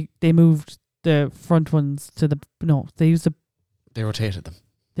 So they moved the front ones to they rotated them.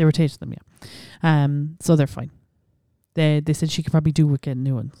 They rotated them, yeah. So they're fine. They said she could probably do with getting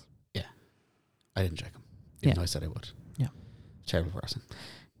new ones. Yeah. I didn't check them. Even though I said I would. Yeah. Terrible person.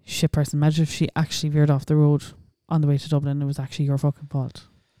 Shit person. Imagine if she actually veered off the road on the way to Dublin and it was actually your fucking fault.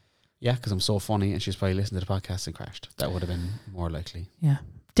 Yeah, because I'm so funny and she's probably listened to the podcast and crashed. That would have been more likely. Yeah.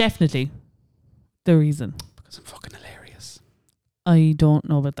 Definitely the reason. Because I'm fucking hilarious. I don't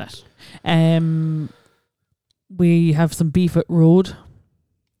know about that. We have some beef at Road.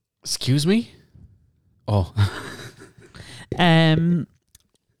 Excuse me? Oh.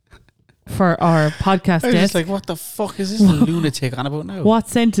 For our podcast I was desk. just like, what the fuck is this lunatic on about now? What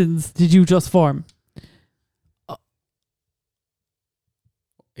sentence did you just form? Are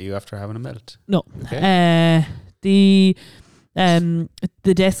you after having a melt? No. Okay. The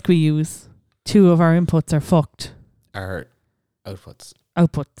desk we use, 2 of our inputs are fucked. Our outputs.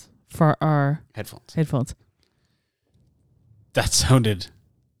 Output for our headphones. That sounded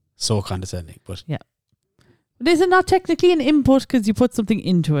so condescending, but yeah. But is it not technically an input because you put something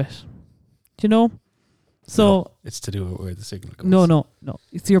into it? Do you know? So no, it's to do with where the signal goes. No.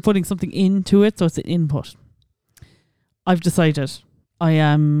 So you're putting something into it, so it's an input. I've decided I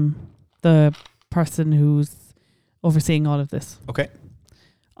am the person who's overseeing all of this. Okay.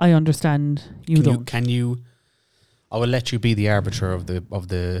 I understand you don't. I will let you be the arbiter of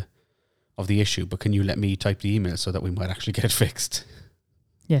the issue, but can you let me type the email so that we might actually get it fixed?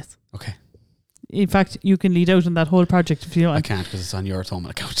 Yes. Okay. In fact, you can lead out on that whole project if you want. I can't because it's on your Atomo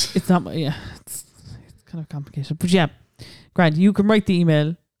account. It's not. Yeah, it's kind of complicated. But yeah, Grant, you can write the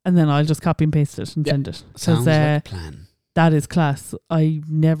email and then I'll just copy and paste it and send it. Sounds like a plan. That is class. I've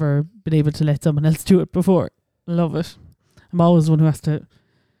never been able to let someone else do it before. Love it. I'm always the one who has to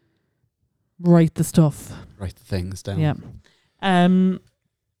write the stuff. Write the things down. Yeah.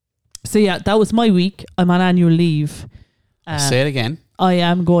 So yeah, that was my week. I'm on annual leave. Say it again. I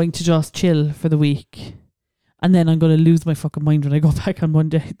am going to just chill for the week. And then I'm going to lose my fucking mind when I go back on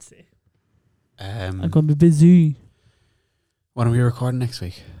Monday. I'd say. I'm going to be busy. When are we recording next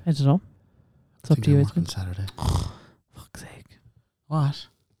week? I don't know. It's up to you. On Saturday. Fuck's sake. What?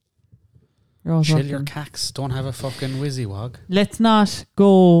 You're all Chill working. your cacks. Don't have a fucking whizzywog. Let's not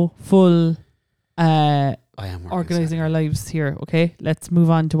go full I am working organising Saturday. our lives here, okay? Let's move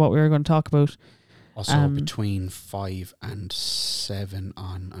on to what we were going to talk about. Also, between 5 and 7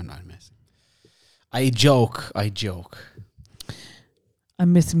 on... I'm not missing. I joke.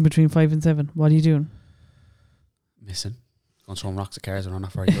 I'm missing between 5 and 7. What are you doing? Missing. Going throwing rocks at cars and I'm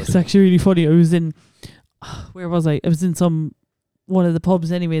not very good. It's actually really funny. I was in... Where was I? I was in one of the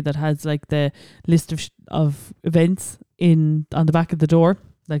pubs anyway that has like the list of events on the back of the door.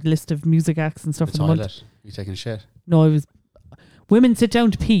 Like list of music acts and stuff. The in the month. toilet. You taking a shit? No, I was... Women sit down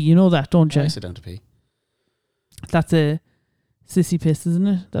to pee. You know that, don't you? I sit down to pee. That's a sissy piss, isn't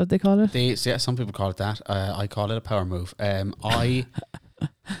it? That what they call it? Yeah, some people call it that. I call it a power move. I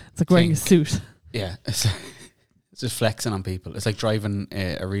It's like wearing a suit. Yeah, it's just flexing on people. It's like driving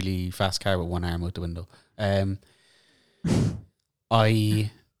a really fast car with one arm out the window.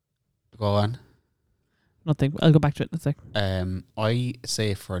 I go on. Nothing. I'll go back to it in a sec. I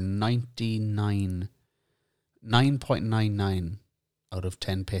say for 9.99 out of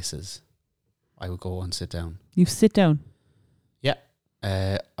 10 pisses, I would go and sit down. You sit down. Yeah.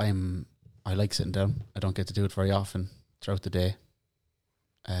 I like sitting down. I don't get to do it very often throughout the day.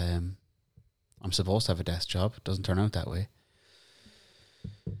 I'm supposed to have a desk job. It doesn't turn out that way.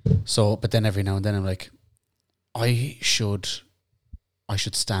 So, but then every now and then I'm like, I should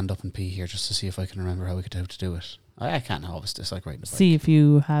stand up and pee here just to see if I can remember how to do it. I can't now. It's like writing a bike. See if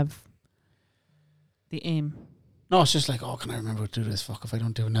you have the aim. No, it's just like, oh, can I remember to do this? Fuck, if I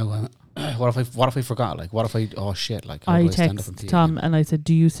don't do it now, what if I forgot? Like, what if I? Oh shit! Like, how I do I stand up and text pee Tom again? and I said,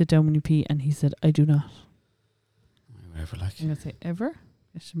 "Do you sit down when you pee?" And he said, "I do not." Whatever, like. I'm gonna say ever.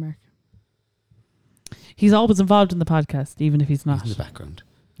 Question mark. He's always involved in the podcast, even if he's not. He's in the background.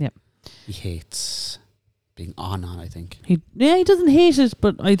 Yep. He hates being on. I think. He doesn't hate it,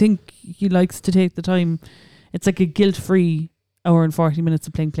 but I think he likes to take the time. It's like a guilt-free hour and 40 minutes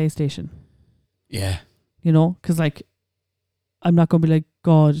of playing PlayStation. Yeah. You know, because like, I'm not going to be like,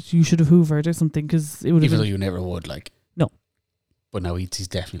 God, you should have hoovered or something, because it would have Even though been... you never would, like. No. But no, he's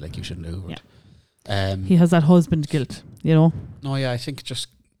definitely like, you shouldn't have hoovered. Yeah. He has that husband guilt, you know. No, yeah, I think just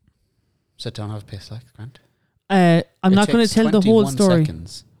sit down and have a piss, like, Grant. I'm not going to tell the whole story.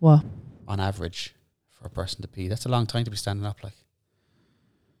 Seconds what? On average for a person to pee. That's a long time to be standing up, like.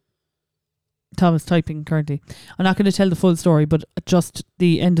 Thomas typing currently. I'm not going to tell the full story, but just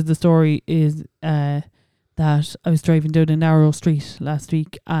the end of the story is that I was driving down a narrow street last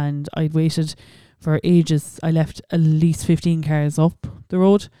week and I'd waited for ages. I left at least 15 cars up the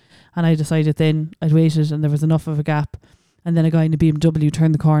road and I decided then I'd waited and there was enough of a gap, and then a guy in a BMW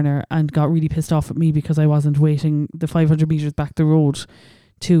turned the corner and got really pissed off at me because I wasn't waiting the 500 metres back the road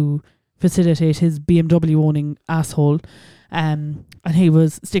to facilitate his BMW owning asshole. And he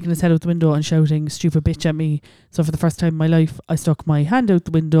was sticking his head out the window and shouting stupid bitch at me. So for the first time in my life, I stuck my hand out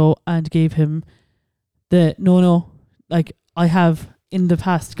the window and gave him the no. Like, I have in the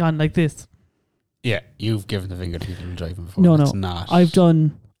past gone like this. Yeah, you've given the finger to people driving before. No, That's no. not.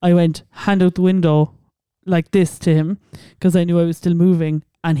 I went hand out the window like this to him because I knew I was still moving,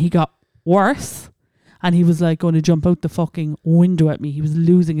 and he got worse. And he was like going to jump out the fucking window at me. He was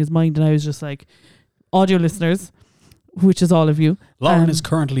losing his mind, and I was just like, audio listeners, which is all of you. Lauren is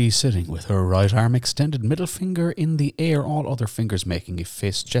currently sitting with her right arm extended, middle finger in the air, all other fingers making a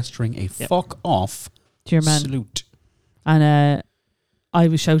fist, gesturing a fuck off to your man. Salute. And I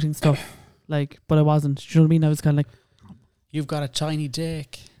was shouting stuff, like, but I wasn't. Do you know what I mean? I was kind of like, you've got a tiny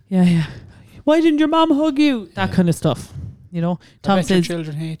dick. Yeah. Why didn't your mom hug you? That kind of stuff. You know? Tom says your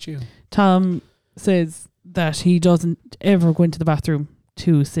children hate you. Tom says that he doesn't ever go into the bathroom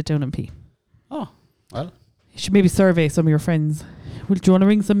to sit down and pee. Oh, well. You should maybe survey some of your friends. Well, do you want to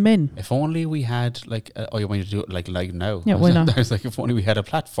ring some men? If only we had, like, you want to do it like now? Yeah, why not? I was like, if only we had a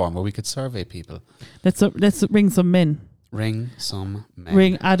platform where we could survey people. Let's ring some men. Ring some men.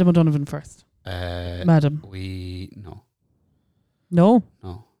 Ring Adam O'Donovan first. Madam. No.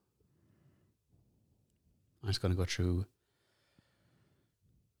 I'm just going to go through.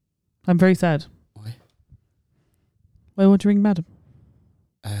 I'm very sad. Why? Why won't you ring Madam?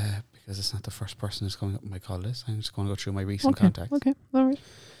 Because it's not the first person who's coming up on my call list. I'm just going to go through my recent contacts. Okay, all right.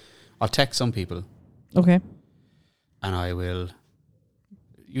 I'll text some people. Okay. And I will...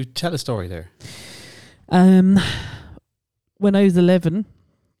 You tell a story there. When I was 11,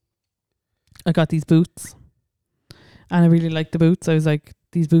 I got these boots. and I really liked the boots. I was like,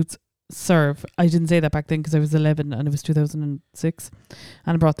 these boots serve. I didn't say that back then because I was 11 and it was 2006,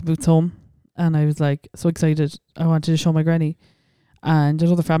 and I brought the boots home, and I was like so excited. I wanted to show my granny, and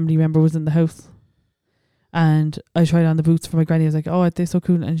another family member was in the house, and I tried on the boots for my granny. I was like, oh, they're so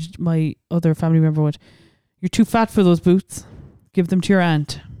cool. And my other family member went, you're too fat for those boots. Give them to your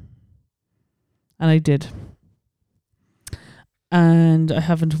aunt. And I did. And I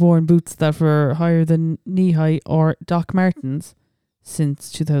haven't worn boots that were higher than knee high or Doc Martens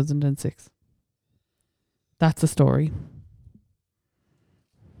since 2006. That's a story.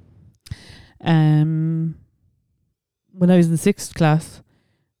 When I was in 6th class,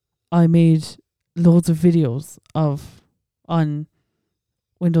 I made loads of videos on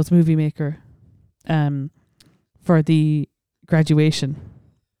Windows Movie Maker for the graduation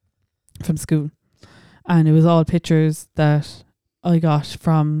from school, and it was all pictures that I got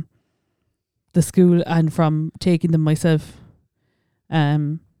from the school and from taking them myself,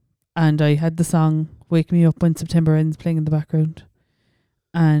 and I had the song Wake Me Up When September Ends playing in the background,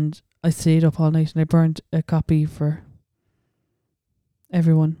 and I stayed up all night and I burned a copy for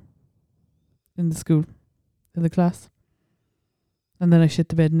everyone in the school, in the class. And then I shit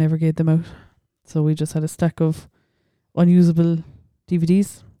the bed and never gave them out. So we just had a stack of unusable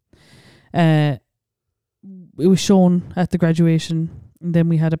DVDs. It was shown at the graduation, and then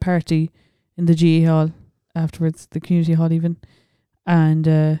we had a party in the GA hall afterwards, the community hall even. And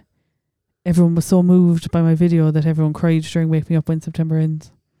everyone was so moved by my video that everyone cried during Wake Me Up When September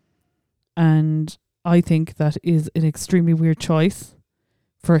Ends. And I think that is an extremely weird choice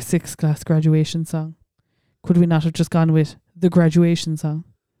for a 6th class graduation song. Could we not have just gone with the graduation song?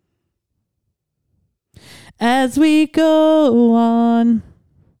 As we go on,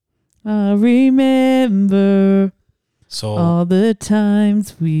 I remember all the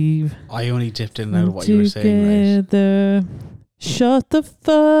times we've I only dipped in and out of what you were saying, right? Shut the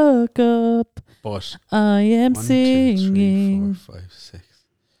fuck up. But I am 1, 2, singing. 3, 4, 5, 6.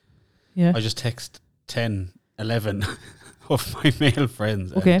 Yeah. I just text 10, 11 of my male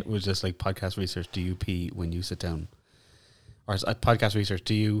friends. Okay. And it was just like podcast research. Do you pee when you sit down? Or podcast research.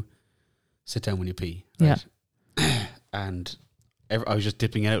 Do you sit down when you pee? Right? Yeah. And I was just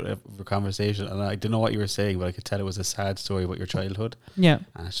dipping out of a conversation, and I didn't know what you were saying, but I could tell it was a sad story about your childhood. Yeah.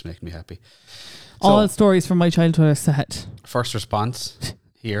 And it just makes me happy. All stories from my childhood are sad. First response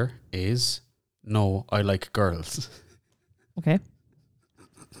here is, no, I like girls. Okay.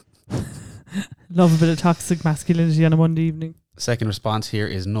 Love a bit of toxic masculinity on a Monday evening. Second response here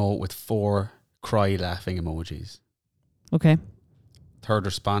is no, with 4 cry laughing emojis. Okay. Third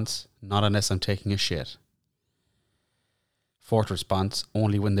response, not unless I'm taking a shit. Fourth response,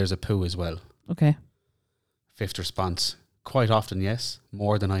 only when there's a poo as well. Okay. Fifth response, quite often yes,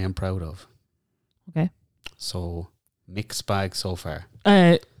 more than I am proud of. Okay. So, mixed bag so far.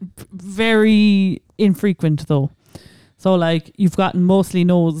 Very infrequent though. So like, you've gotten mostly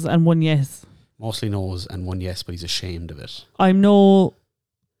no's and 1 yes. Mostly no's and 1 yes, but he's ashamed of it. I'm no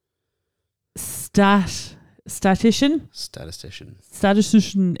statistician.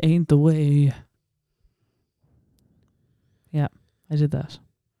 Statistician ain't the way. Yeah, I did that.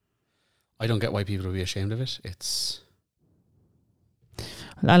 I don't get why people would be ashamed of it.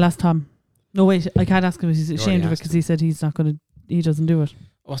 I'll ask Tom. No, wait, I can't ask him if he's ashamed of it because he said he doesn't do it.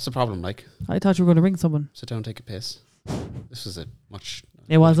 What's the problem, like? I thought you were going to ring someone. Sit down and take a piss. This is a much...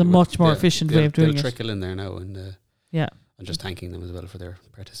 It was a much more efficient way of doing it. They'll trickle in there now, and yeah. I'm just thanking them as well for their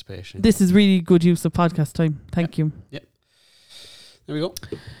participation. This is really good use of podcast time. Thank you. Yep. There we go.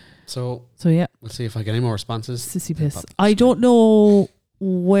 So yeah. We'll see if I get any more responses. Sissy piss. I don't know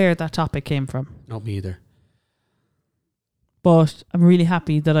where that topic came from. Not me either. But I'm really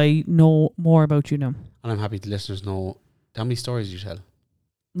happy that I know more about you now. And I'm happy the listeners know. How many stories did you tell?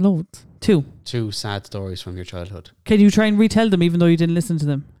 Loads. 2. 2 sad stories from your childhood. Can you try and retell them even though you didn't listen to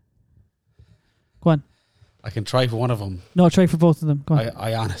them? Go on. I can try for one of them. No, try for both of them. Go on.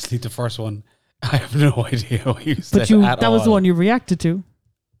 I honestly, the first one, I have no idea what you said. But that was the one you reacted to.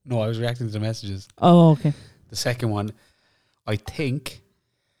 No, I was reacting to the messages. Oh, okay. The second one, I think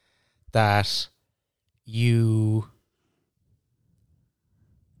that you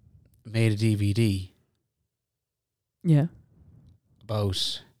made a DVD. Yeah.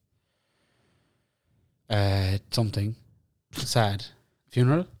 About something sad.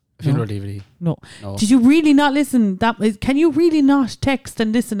 Funeral DVD. No. Did you really not listen? Can you really not text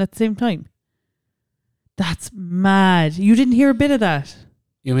and listen at the same time? That's mad. You didn't hear a bit of that.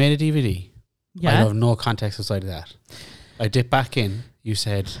 You made a DVD. Yeah. I have no context outside of that. I dipped back in. You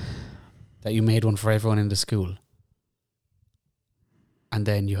said that you made one for everyone in the school. And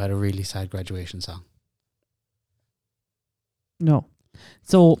then you had a really sad graduation song. No.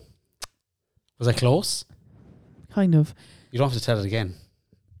 So, Was I close? kind of. You don't have to tell it again.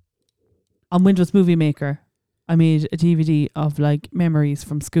 On Windows Movie Maker, I made a DVD of like memories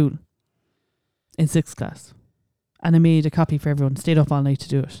from school in 6th class. And I made a copy for everyone, stayed up all night to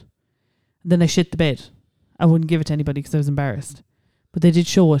do it. And then I shit the bed. I wouldn't give it to anybody because I was embarrassed. But they did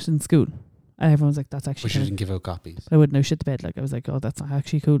show it in school. And everyone was like, that's actually But you didn't give out copies. I wouldn't know, shit the bed. Like, I was like, oh, that's not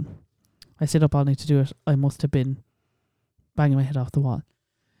actually cool. I stayed up all night to do it. I must have been banging my head off the wall.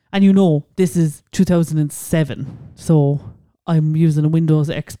 And you know, this is 2007. So I'm using a Windows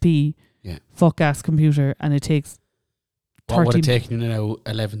XP fuck-ass computer, and it takes 30... What would have taken you now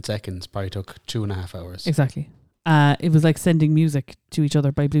 11 seconds probably took 2.5 hours. Exactly. It was like sending music to each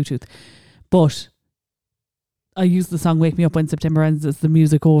other by Bluetooth. But I used the song Wake Me Up When September Ends as the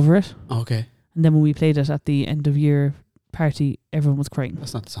music over it. Okay. And then when we played it at the end of year party, everyone was crying.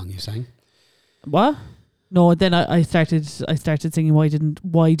 That's not the song you sang. What? No, then I started singing why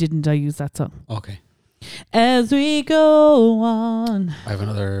didn't I use that song? Okay. As we go on. I have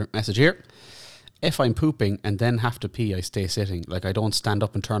another message here. If I'm pooping and then have to pee, I stay sitting. Like, I don't stand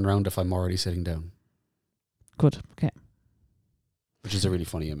up and turn around if I'm already sitting down. Good. Okay. Which is a really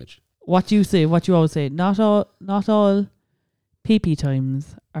funny image. What do you say? What you always say? Not all pee-pee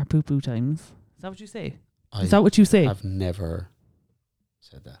times are poo-poo times. Is that what you say? Is that what you say? I've never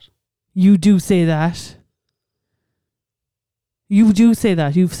said that. You do say that. You do say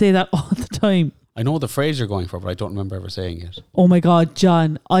that. You say that all the time. I know the phrase you're going for, but I don't remember ever saying it. Oh my God,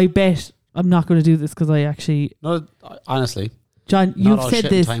 John. I bet I'm not going to do this because I actually... No, honestly. John, you've said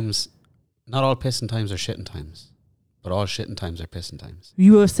this. Not all pissing times are shitting times. But all shitting times are pissing times.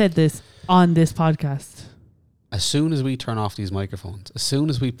 You have said this on this podcast. As soon as we turn off these microphones, as soon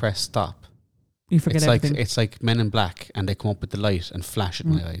as we press stop, you forget everything. It's like Men in Black, and they come up with the light and flash at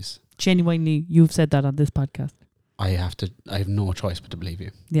my eyes. Genuinely, you've said that on this podcast. I have no choice but to believe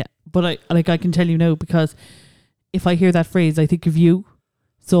you. Yeah, but I can tell you now, because if I hear that phrase, I think of you.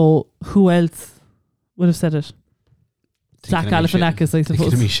 So who else would have said it? Zach Galifianakis, I suppose.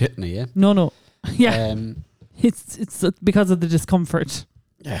 Thinking of me shitting it, yeah? No. Yeah. It's because of the discomfort.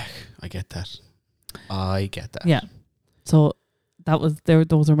 Yeah, I get that. Yeah. So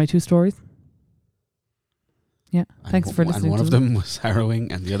those are my two stories. Yeah. Thanks for listening. And one of them was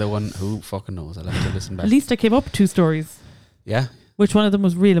harrowing, and the other one, who fucking knows? I'll have to listen back. At least I came up with two stories. Yeah. Which one of them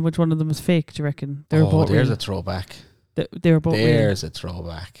was real and which one of them was fake, do you reckon? They were both there's real. A throwback. They were both There's real. a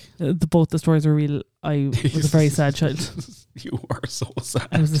throwback. Both the stories were real. I was a very sad child. You were so sad.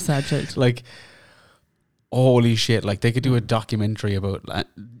 I was a sad child. Like, holy shit! Like, they could do a documentary about.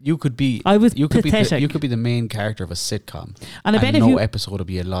 You could be. I was pathetic. You could be the main character of a sitcom, and I bet no episode would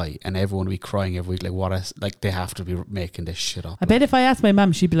be a lie, and everyone would be crying every week. Like, they have to be making this shit up. I bet if I asked my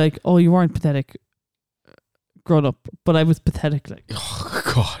mum, she'd be like, "Oh, you weren't pathetic, grown up," but I was pathetic. Like, oh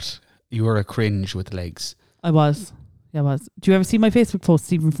God, you were a cringe with legs. I was. Yeah, I was. Do you ever see my Facebook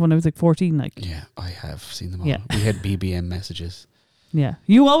posts even from when I was like 14? Like, yeah, I have seen them all. Yeah. We had BBM messages. Yeah,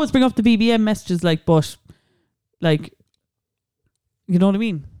 you always bring up the BBM messages, but you know what I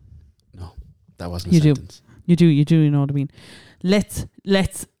mean? No, that wasn't a sentence. You do, you know what I mean? Let's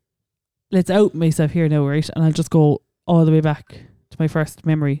out myself here now, right? And I'll just go all the way back to my first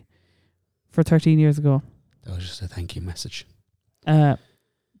memory for 13 years ago. That was just a thank you message.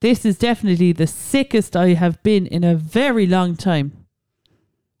 This is definitely the sickest I have been in a very long time.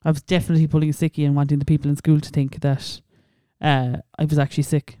 I was definitely pulling a sickie and wanting the people in school to think that I was actually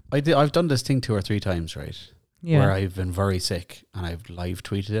sick. I've done this thing 2 or 3 times, right? Yeah. Where I've been very sick and I've live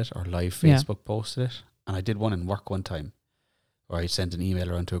tweeted it or live Facebook posted it. And I did one in work one time where I sent an email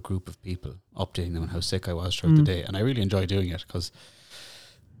around to a group of people updating them on how sick I was throughout the day. And I really enjoy doing it because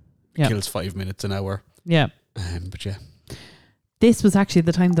it kills 5 minutes an hour. Yeah. But yeah. This was actually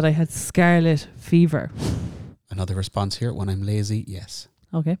the time that I had scarlet fever. Another response here. When I'm lazy, yes.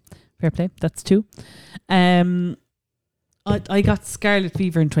 Okay. Fair play. That's 2. I got scarlet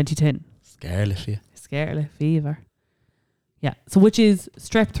fever in 2010. Scarlet fever. Yeah. So which is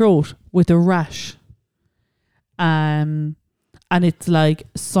strep throat with a rash. And it's like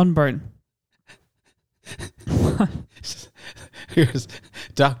sunburn. Here's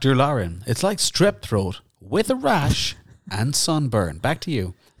Dr. Lauren. It's like strep throat with a rash and sunburn. Back to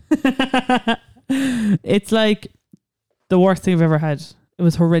you. It's like the worst thing I've ever had. It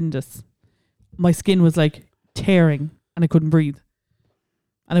was horrendous. My skin was like tearing and I couldn't breathe.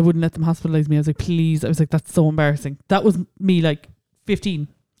 And I wouldn't let them hospitalize me. I was like, please. I was like, that's so embarrassing. That was me like 15,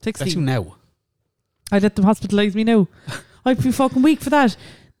 16. That's you now. I'd let them hospitalize me now. I'd be fucking weak for that.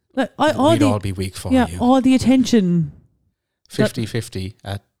 Like, We'd all be weak for you. All the attention. 50-50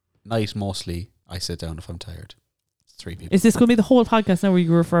 at night mostly. I sit down if I'm tired. 3 people. Is this going to be the whole podcast now where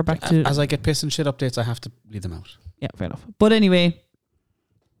you refer back to... As I get piss and shit updates, I have to leave them out. Yeah, fair enough. But anyway,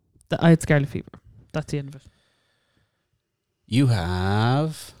 I had scarlet fever. That's the end of it. You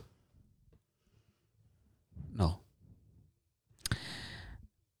have... No.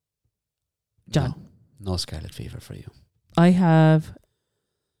 John. No scarlet fever for you. I have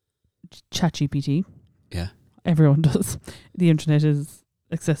ChatGPT. Yeah. Everyone does. The internet is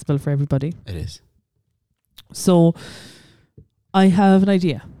accessible for everybody. It is. So I have an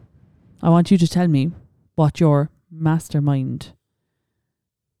idea. I want you to tell me what your mastermind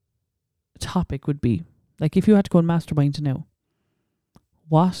topic would be. Like if you had to go and mastermind now,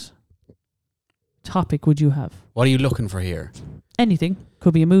 what topic would you have? What are you looking for here? Anything.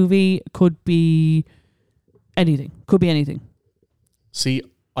 Could be a movie, could be anything. Could be anything. See,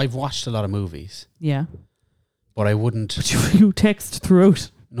 I've watched a lot of movies. Yeah. But I wouldn't... But you text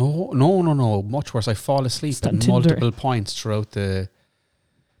throughout. No. Much worse. I fall asleep at multiple points throughout the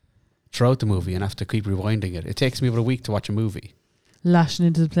movie and have to keep rewinding it. It takes me about a week to watch a movie. Lashing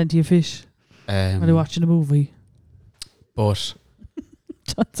into Plenty of Fish when you're watching a movie. But...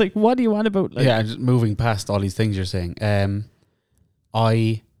 It's like, what do you want about? Like, yeah, just moving past all these things you're saying.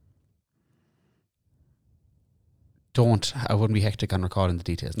 I wouldn't be hectic on recording the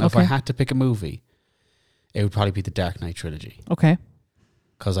details. Now, if I had to pick a movie, it would probably be the Dark Knight trilogy. Okay.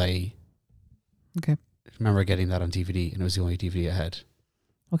 Because I remember getting that on DVD and it was the only DVD I had.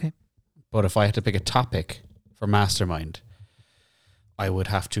 Okay. But if I had to pick a topic for Mastermind, I would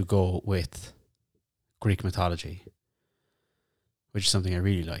have to go with Greek mythology, which is something I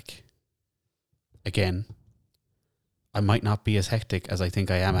really like. Again, I might not be as hectic as I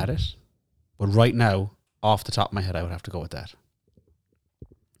think I am at it, but right now, off the top of my head, I would have to go with that.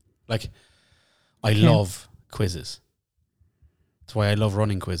 Like, I love quizzes. That's why I love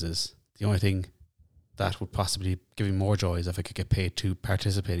running quizzes. The only thing that would possibly give me more joy is if I could get paid to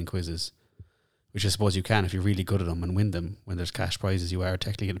participate in quizzes, which I suppose you can if you're really good at them and win them. When there's cash prizes, you are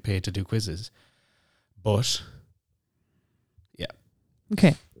technically getting paid to do quizzes. But, yeah.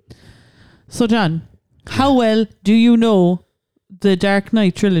 Okay. So, John, how well do you know the Dark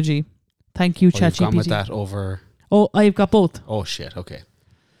Knight trilogy? Thank you, ChatGPT. You've gone with that over... Oh, I've got both. Oh, shit. Okay.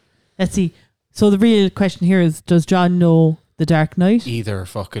 Let's see. So the real question here is, does John know the Dark Knight? Either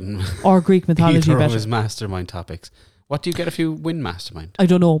fucking... or Greek mythology either better? of his mastermind topics. What do you get if you win mastermind? I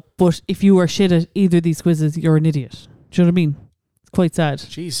don't know. But if you are shit at either of these quizzes, you're an idiot. Do you know what I mean? It's quite sad.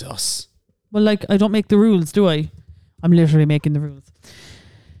 Jesus. Well, like, I don't make the rules, do I? I'm literally making the rules.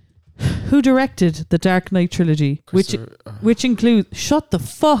 Who directed the Dark Knight trilogy? Which includes... Shut the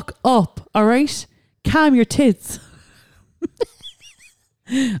fuck up, alright? Calm your tits.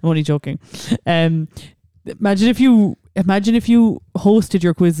 I'm only joking. Imagine if you hosted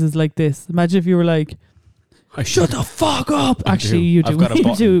your quizzes like this. Imagine if you were like, shut the fuck up. Actually, you do. I've got a button.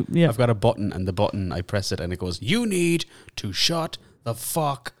 You do. Yeah. I've got a button, and the button, I press it and it goes, you need to shut the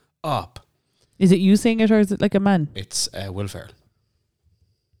fuck up. Is it you saying it or is it like a man? It's Will Ferrell.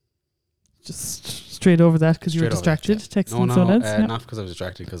 Just straight over that because you were distracted texting someone else? Not because I was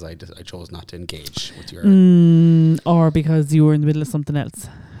distracted, because I chose not to engage with your... or because you were in the middle of something else.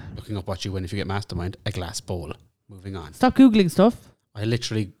 Looking up what you win if you get mastermind, a glass bowl. Moving on. Stop Googling stuff. I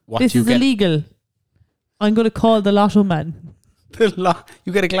literally... This is illegal. I'm going to call the lotto man.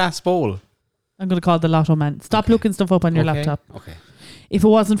 You get a glass bowl. I'm going to call the lotto man. Stop looking stuff up on your laptop. Okay. If it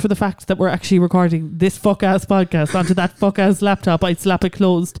wasn't for the fact that we're actually recording this fuck-ass podcast onto that fuck-ass laptop, I'd slap it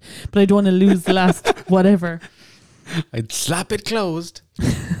closed. But I don't want to lose the last whatever. I'd slap it closed.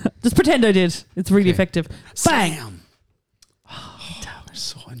 Just pretend I did. It's really effective. Bang! Sam.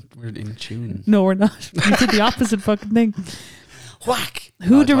 We're in tune. No, we're not. We did the opposite fucking thing. Whack!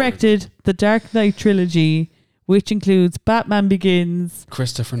 Who directed the Dark Knight trilogy, which includes Batman Begins?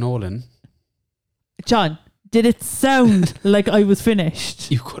 Christopher Nolan. John, did it sound like I was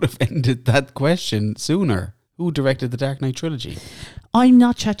finished? You could have ended that question sooner. Who directed the Dark Knight trilogy? I'm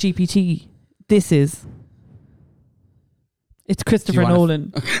not ChatGPT. This is. It's Christopher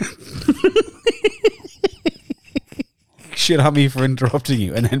Nolan. Shit on me for interrupting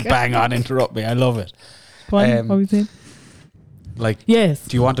you and then bang on interrupt me. I love it. What were you saying? Like, yes.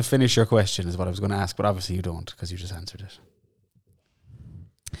 Do you want to finish your question is what I was going to ask, but obviously you don't because you just answered it.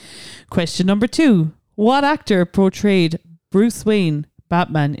 Question number 2. What actor portrayed Bruce Wayne,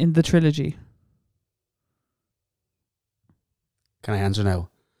 Batman, in the trilogy? Can I answer now?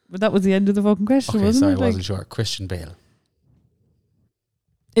 But that was the end of the fucking question, okay, wasn't sorry, it? I wasn't sure. Christian Bale.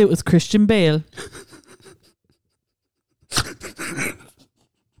 It was Christian Bale.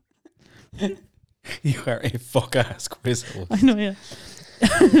 You are a fuck-ass quiz. I know, yeah.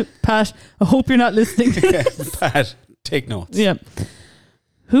 Pat, I hope you're not listening. Pat, Take notes. Yeah.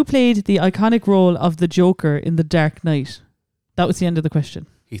 Who played the iconic role of the Joker in The Dark Knight? That was the end of the question.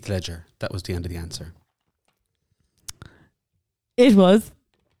 Heath Ledger. That was the end of the answer. It was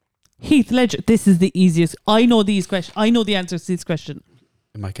Heath Ledger. This is the easiest. I know these questions. I know the answers to this question.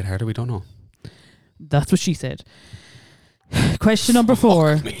 It might get harder. We don't know. That's what she said. Question number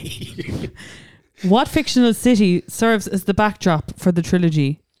 4. What fictional city serves as the backdrop for the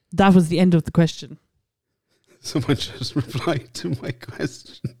trilogy? That was the end of the question. Someone just replied to my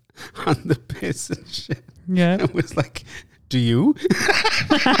question on the piss and shit. Yeah. I was like, do you?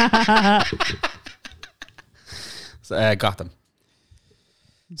 So, got them.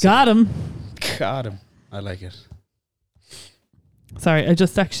 Got him. Got him. I like it. Sorry, I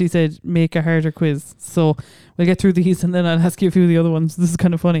just actually said make a harder quiz. So we'll get through these and then I'll ask you a few of the other ones. This is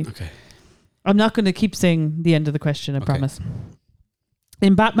kind of funny. Okay. I'm not going to keep saying the end of the question, I Okay. promise.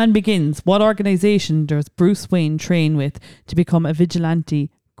 In Batman Begins, what organization does Bruce Wayne train with to become a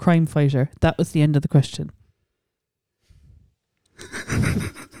vigilante crime fighter? That was the end of the question.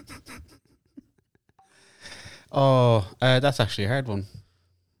 That's actually a hard one.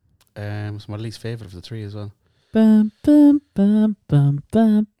 It's my least favourite of the 3 as well. Bum, bum, bum, bum,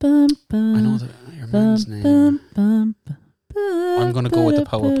 bum, bum, bum, I know your man's name. I'm going to go with the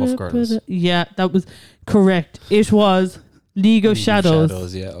Powerpuff Girls. Yeah, that was correct. It was League of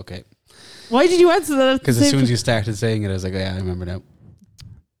Shadows. Yeah, okay. Why did you answer that? Because as soon as you started saying it, I was like, yeah, I remember now.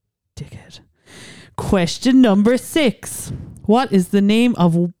 Dickhead. Question number 6. What is the name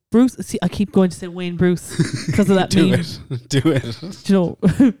of Bruce? See, I keep going to say Wayne Bruce because of that Do meme. it. Do it. Do you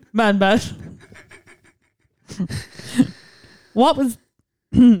know, Man Bat. What was...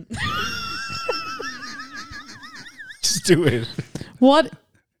 Just do it. What...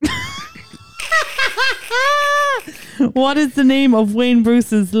 What is the name of Wayne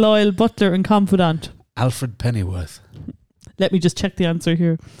Bruce's loyal butler and confidant? Alfred Pennyworth. Let me just check the answer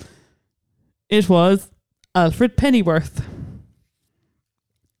here. It was Alfred Pennyworth.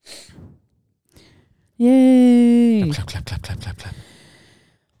 Yay. Clap, clap, clap, clap, clap, clap.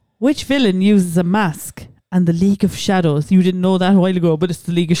 Which villain uses a mask and the League of Shadows? You didn't know that a while ago, but it's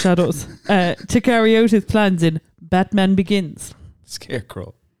the League of Shadows. To carry out his plans in Batman Begins.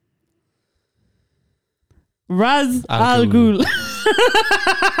 Scarecrow. Raz Al Ghul.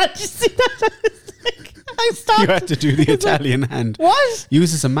 Did you see that? I stopped. You had to do the Italian hand. What?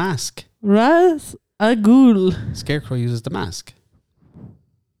 Uses a mask. Raz Al Ghul. Scarecrow uses the mask.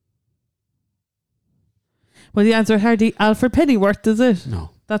 Well, the answer hardly Alfred Pennyworth, is it?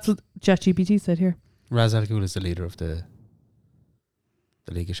 No. That's what ChatGPT said here. Raz Al Ghul is the leader of the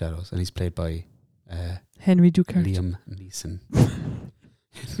League of Shadows, and he's played by Henry Ducard. Liam Neeson.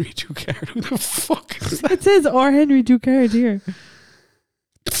 Henry Ducard? Who the fuck is that? It says or Henry Ducard here.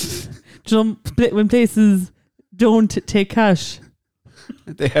 Do you know, when places don't take cash,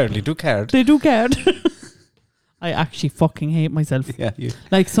 They hardly do card. they do card. I actually fucking hate myself. Yeah, you.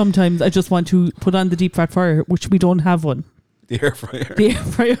 Like sometimes I just want to put on the deep fat fryer, which we don't have one. The air fryer. The air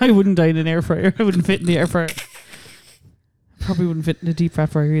fryer, I wouldn't die in an air fryer. I wouldn't fit in the air fryer. Probably wouldn't fit in the deep fat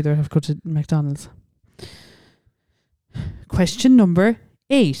fryer either. I'd have to go to McDonald's. Question number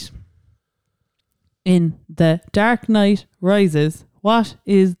 8. In The Dark Knight Rises, what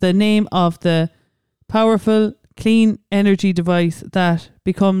is the name of the powerful clean energy device that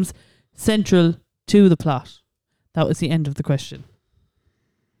becomes central to the plot? That was the end of the question.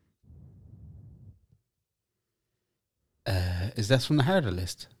 Is that from the harder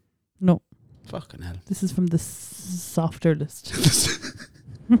list? No, Fucking hell. this is from the softer list.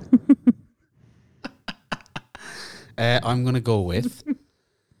 I'm going to go with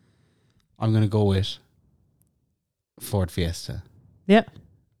Ford Fiesta. Yeah.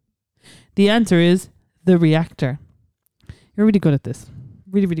 The answer is the reactor. You're really good at this.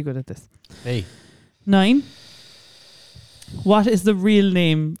 Really, really good at this. Hey. 9. What is the real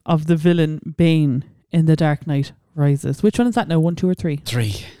name of the villain Bane in The Dark Knight Rises? Which one is that now? 1, 2, or 3?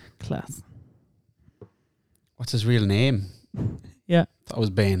 3. Class. What's his real name? Yeah. That was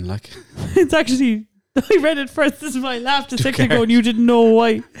Bane, like. It's actually... I read it first. This is why I laughed a second ago Ducard. and you didn't know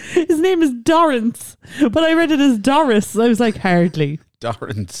why. His name is Dorrance. But I read it as Doris. I was like, hardly.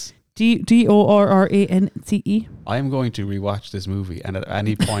 Dorrance. Dorrance. I am going to rewatch this movie, and at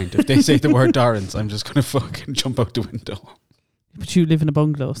any point, if they say the word Dorrance, I'm just going to fucking jump out the window. But you live in a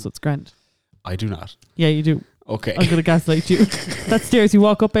bungalow, so it's grand. I do not. Yeah, you do. Okay. I'm going to gaslight you. That stairs you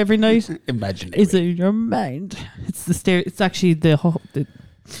walk up every night Imagine is in your mind. It's the stair. It's actually the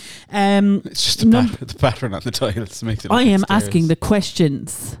it's just the pattern on the tiles makes it. I look am like stairs. asking the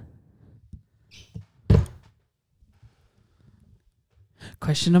questions.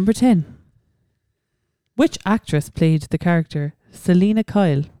 Question number 10. Which actress played the character Selena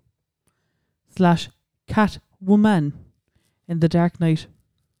Kyle / Catwoman in The Dark Knight?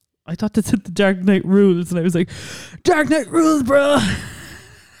 I thought that said The Dark Knight Rules, and I was like, Dark Knight Rules, bro.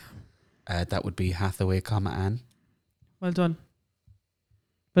 That would be Hathaway, Anne. Well done.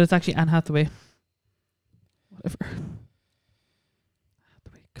 But it's actually Anne Hathaway. Whatever.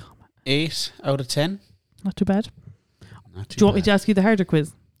 Hathaway, 8 out of 10. Not too bad. Not too Do you want me bad. to ask you the harder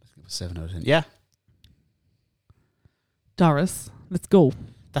quiz? 7 out of 10. Yeah. Doris, let's go.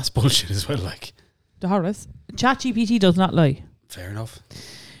 That's bullshit as well, like. Doris. ChatGPT does not lie. Fair enough.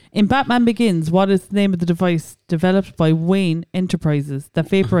 In Batman Begins, what is the name of the device developed by Wayne Enterprises that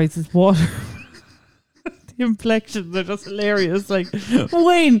vaporizes water? The inflections are just hilarious. Like,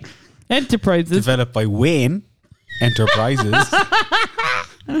 Wayne Enterprises. Developed by Wayne Enterprises.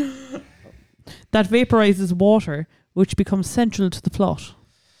 That vaporizes water, which becomes central to the plot.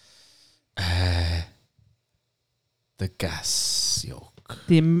 The gas yoke.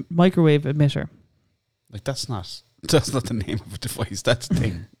 The microwave emitter. Like, that's not the name of a device. That's a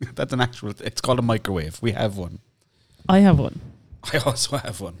thing. That's an actual... It's called a microwave. We have one. I have one. I also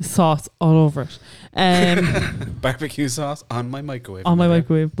have one. Sauce all over it. Barbecue sauce on my microwave. On my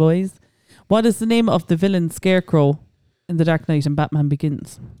microwave, boys. What is the name of the villain Scarecrow in The Dark Knight and Batman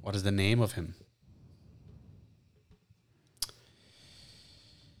Begins? What is the name of him?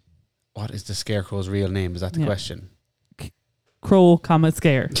 What is the Scarecrow's real name? Is that the question? Crow,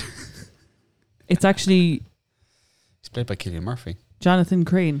 Scare. It's actually... He's played by Cillian Murphy. Jonathan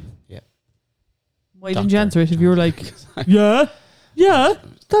Crane. Yeah. Why didn't you answer it if you were like, yeah,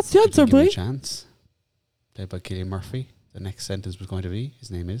 that's the answer, Give me boy. a chance. Played by Cillian Murphy. The next sentence was going to be,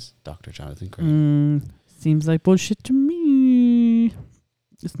 his name is Dr. Jonathan Crane. Seems like bullshit to me.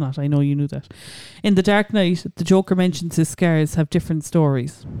 It's not, I know you knew that. In The Dark Knight, the Joker mentions his scars have different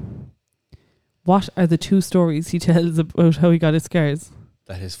stories. What are the two stories he tells about how he got his scars?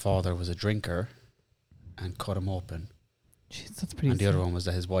 That his father was a drinker and cut him open. Jeez, that's pretty And the sad. other one was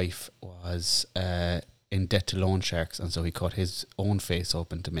that his wife was in debt to loan sharks, and so he cut his own face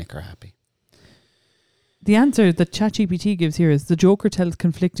open to make her happy. The answer that ChatGPT gives here is the Joker tells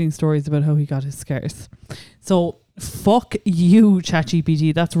conflicting stories about how he got his scars. So, fuck you,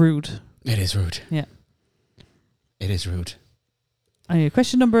 ChatGPT. That's rude. It is rude. Yeah. It is rude.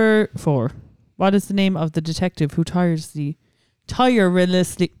 Question number 4. What is the name of the detective who tirelessly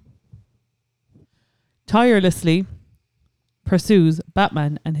pursues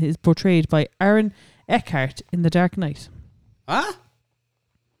Batman and is portrayed by Aaron Eckhart in The Dark Knight?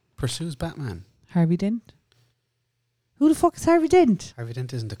 Pursues Batman. Harvey Dent? Who the fuck is Harvey Dent? Harvey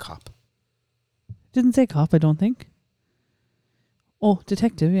Dent isn't a cop. Didn't say cop, I don't think. Oh,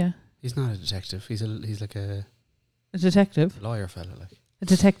 detective, yeah. He's not a detective. He's like a A detective? lawyer fella. Like, A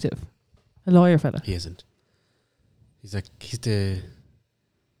detective. A lawyer fella. he isn't. He's the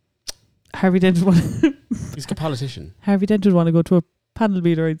Harvey Dent would he's a politician. Harvey Dent would want to go to a panel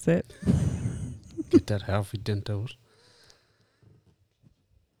beater, I'd say. Get that Harvey Dent out.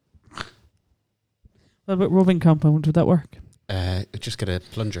 What about rubbing compound? Would that work? Just get a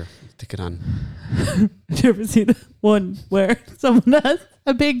plunger, stick it on. Did you ever see the one where someone has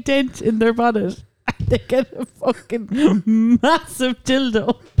a big dent in their bonnet and they get a fucking massive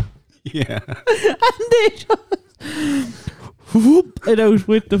dildo Yeah. and they just whoop it out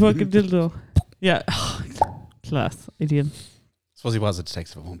with the fucking dildo? Yeah. Class. Ideal. Suppose he was a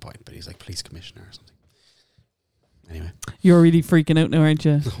detective at one point, but he's like police commissioner or something. Anyway. You're really freaking out now, aren't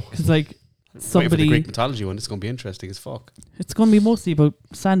you? Because like Wait for the somebody... Greek mythology one. It's going to be interesting as fuck. It's going to be mostly about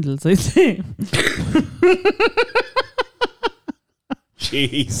sandals, I say.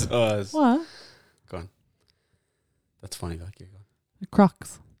 Jesus. What? Go on. That's funny. Like, you're going.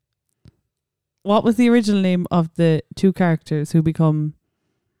 Crocs. What was the original name of the two characters who become...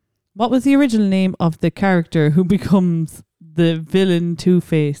 What was the original name of the character who becomes the villain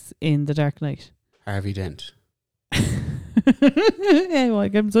Two-Face in The Dark Knight? Harvey Dent. Yeah, well, I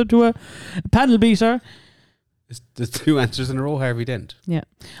get him to a panel beater. There's 2 answers in a row, Harvey Dent. Yeah.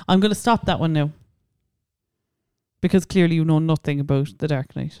 I'm going to stop that one now. Because clearly you know nothing about The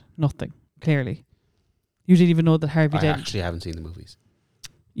Dark Knight. Nothing. Clearly. You didn't even know that Harvey I Dent... actually haven't seen the movies.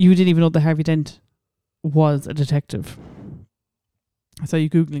 You didn't even know that Harvey Dent was a detective. I saw you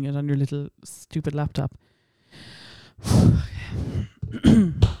Googling it on your little stupid laptop.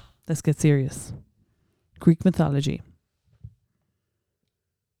 Let's get serious. Greek mythology.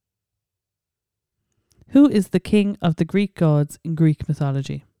 Who is the king of the Greek gods in Greek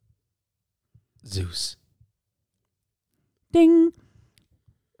mythology? Zeus. Ding.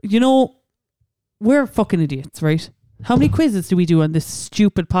 You know, we're fucking idiots, right? How many quizzes do we do on this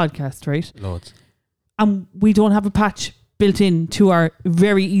stupid podcast, right? Loads. and we don't have a patch built in to our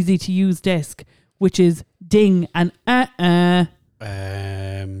very easy to use desk, which is ding and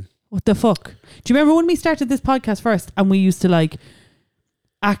what the fuck? Do you remember when we started this podcast first and we used to like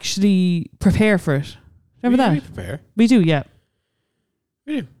actually prepare for it? Remember that? We prepare. We do, yeah.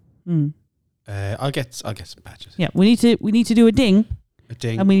 We do. Mm. I'll get some patches. Yeah, we need to do a ding. A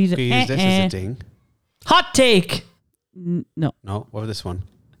ding. And we need to use this as a ding. Hot take. No. No. What was this one?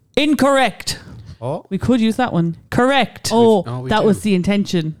 Incorrect. Oh. We could use that one. Correct. That was the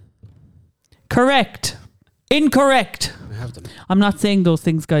intention. Correct. Incorrect. I have them. I'm not saying those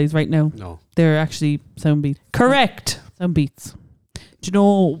things, guys, right now. No. They're actually sound beats. Correct. Sound beats. Do you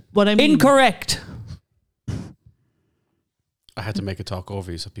know what I mean? Incorrect. I had to make a talk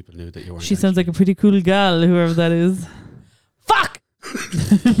over you so people knew that you weren't. She sounds like a pretty cool gal, whoever that is. Fuck!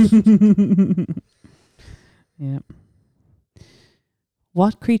 Yeah.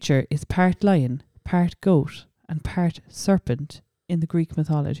 What creature is part lion, part goat, and part serpent in the Greek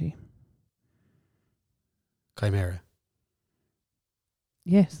mythology? Chimera.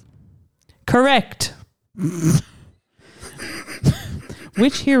 Yes. Correct.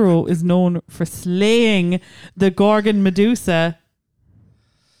 Which hero is known for slaying the Gorgon Medusa?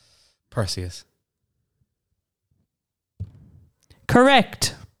 Perseus.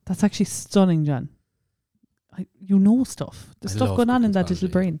 Correct. That's actually stunning, John. You know stuff. There's stuff going on in that little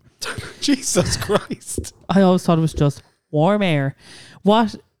brain. Jesus Christ. I always thought it was just warm air.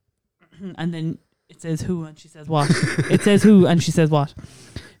 What? And then it says who and she says what. It says who and she says what.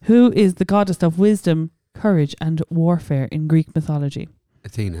 Who is the goddess of wisdom, courage and warfare in Greek mythology?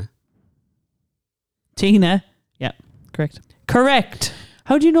 Athena. Tina. Yeah, correct. Correct.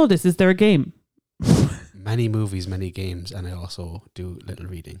 How do you know this? Is there a game? Many movies, many games, and I also do little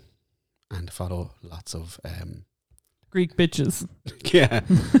reading and follow lots of Greek bitches. Yeah.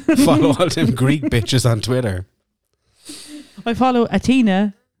 Follow all them Greek bitches on Twitter. I follow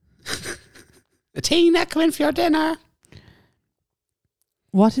Athena. Athena, come in for your dinner.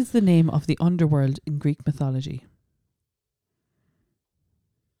 What is the name of the underworld in Greek mythology?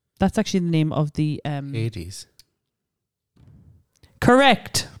 That's actually the name of the Hades.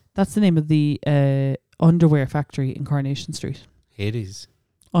 Correct. That's the name of the underwear factory in Coronation Street. Hades.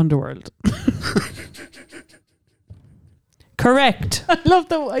 Underworld. Correct. I love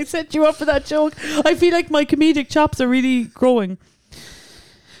that. I set you up for that joke. I feel like my comedic chops are really growing.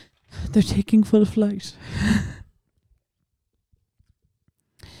 They're taking full flight.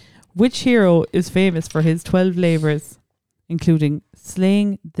 Which hero is famous for his 12 labours, including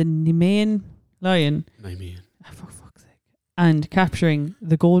slaying the Nemean lion? For fuck's sake. And capturing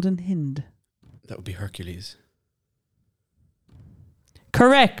the golden hind? That would be Hercules.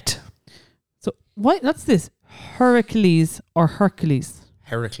 Correct. So what? That's this. Heracles or Hercules?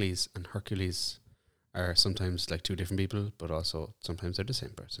 Heracles and Hercules are sometimes like two different people, but also sometimes they're the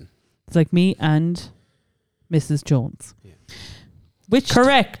same person. It's like me and Mrs. Jones. Yeah. Which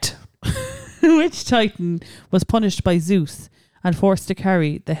correct? Which Titan was punished by Zeus and forced to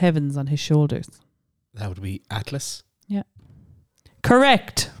carry the heavens on his shoulders? That would be Atlas. Yeah.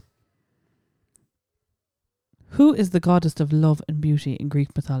 Correct. Who is the goddess of love and beauty in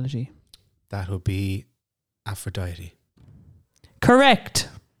Greek mythology? That would be Aphrodite. Correct.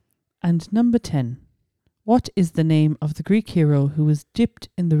 And number 10. What is the name of the Greek hero who was dipped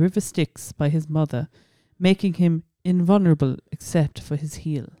in the river Styx by his mother, making him invulnerable except for his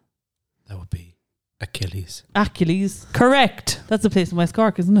heel? That would be Achilles. Achilles. Correct. That's a place in West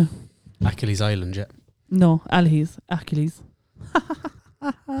Cork, isn't it? Achilles Island, yeah. No, Achilles.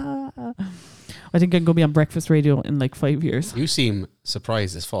 I think I'm going to be on breakfast radio in like 5 years. You seem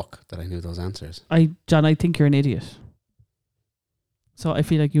surprised as fuck that I knew those answers. John, I think you're an idiot. So I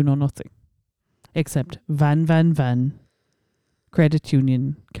feel like you know nothing. Except van, credit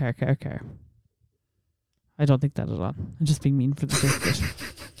union, car. I don't think that at all. I'm just being mean for the sake of it.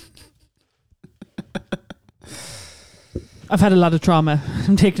 I've had a lot of trauma.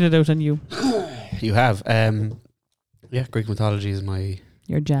 I'm taking it out on you. You have. Yeah, Greek mythology is my...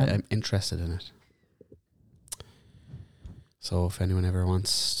 Your jam. I'm interested in it. So if anyone ever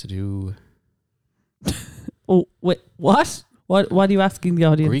wants to do... Oh, wait, what? What are you asking the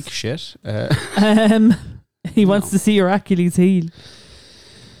audience? Greek shit? He wants to see your Achilles heel.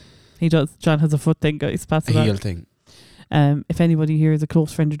 He does. John has a foot thing, guys. Pass it on. A heel thing. If anybody here is a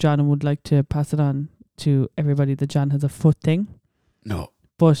close friend of John and would like to pass it on to everybody that John has a foot thing. No.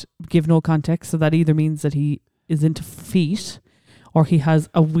 But give no context. So that either means that he is into feet or he has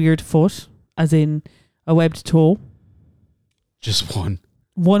a weird foot, as in a webbed toe. Just one.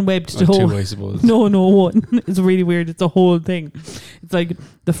 One webbed toe. Two, I suppose. No, one. It's really weird. It's a whole thing. It's like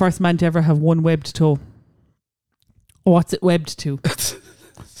the first man to ever have one webbed toe. What's it webbed to?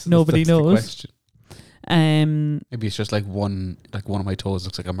 Nobody That's the knows. question. Maybe it's just like one of my toes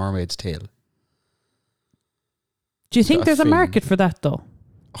looks like a mermaid's tail. Do you think there's a market for that though?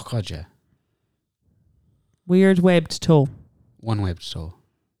 Oh God, yeah. Weird webbed toe. One webbed toe.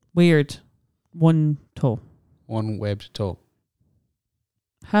 Weird. One toe. One webbed toe.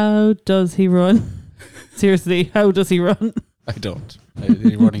 How does he run? Seriously, how does he run? I don't.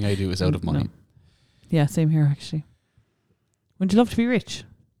 The running I do is out of money. No. Yeah, same here actually. Would you love to be rich?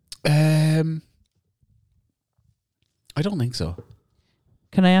 I don't think so.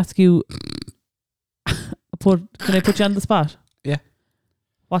 Can I ask you? Can I put you on the spot? Yeah.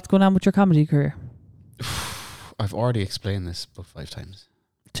 What's going on with your comedy career? I've already explained this about 5 times.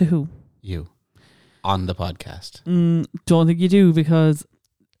 To who? You. On the podcast. Don't think you do, because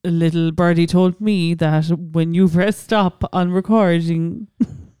a little birdie told me that when you press stop on recording,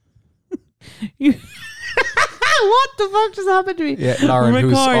 you. What the fuck just happened to me? Yeah, Lauren,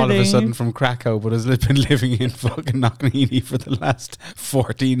 who's all of a sudden from Krakow but has been living in fucking Knockneedy for the last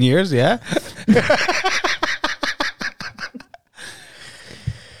 14 years, yeah?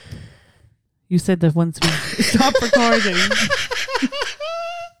 You said that once we stop recording,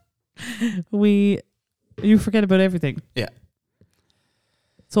 you forget about everything. Yeah.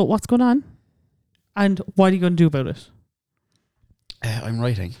 So what's going on? And what are you going to do about it? I'm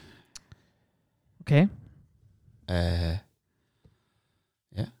writing. Okay. Yeah.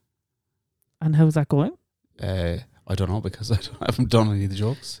 And how's that going? I don't know, because I haven't done any of the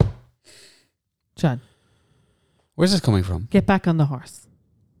jokes. John, Where's this coming from? get back on the horse.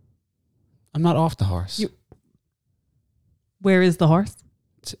 I'm not off the horse. Where is the horse?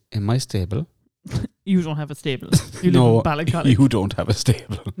 It's in my stable. You don't have a stable. You live No, in Ballincollig. you don't have a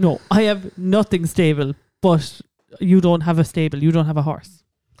stable. No, I have nothing stable, but you don't have a stable. You don't have a horse.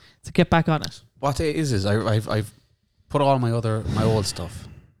 So get back on it. What it is I've put all my old stuff,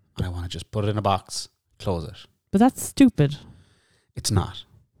 and I want to just put it in a box, close it. But that's stupid. It's not.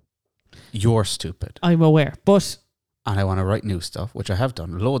 You're stupid. I'm aware. But And I want to write new stuff, which I have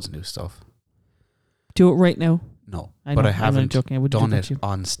done, loads of new stuff. do it right now. No, I but know, I haven't joking. I wouldn't done do that it to you.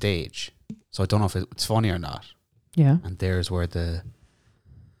 on stage, so I don't know if it's funny or not. Yeah. And there's where the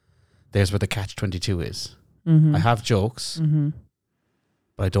catch-22 is. Mm-hmm. I have jokes, Mm-hmm.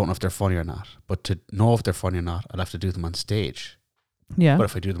 but I don't know if they're funny or not. But to know if they're funny or not, I'll have to do them on stage. Yeah. But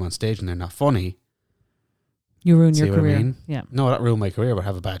if I do them on stage and they're not funny, You ruin see your what I career. mean? Yeah. No, that ruin my career, but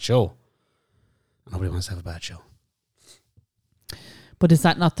have a bad show. Nobody wants to have a bad show. But is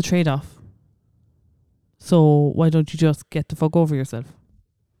that not the trade-off? So why don't you just get the fuck over yourself?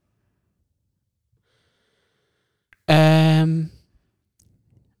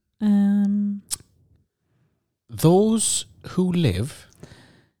 Those who live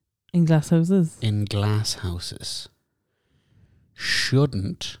In glass houses. in glass houses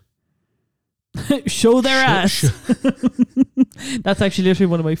shouldn't Show their ass. That's actually literally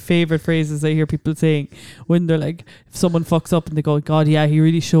one of my favourite phrases I hear people saying when they're like, if someone fucks up and they go, God, yeah, he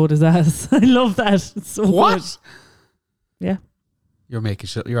really showed his ass. I love that. It's so What? good. Yeah. You're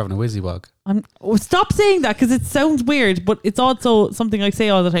having a whizzy wog. Stop saying that, because it sounds weird, but it's also something I say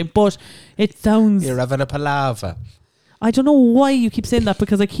all the time. But it sounds. You're having a palaver. I don't know why you keep saying that,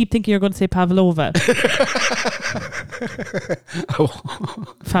 because I keep thinking you're going to say Pavlova.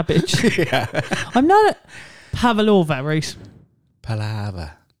 Fat bitch. Yeah. I'm not a Pavlova, right?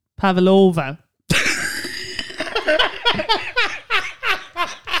 Palaver. Pavlova.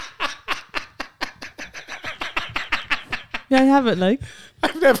 Yeah, I have it, like.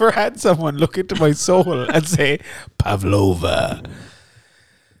 I've never had someone look into my soul and say Pavlova.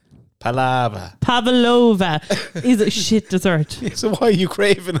 Palaver. Pavlova is a shit dessert. So why are you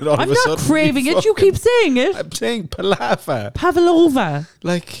craving it all I'm of a not sudden? craving it. You keep saying it. I'm saying palaver. Pavlova.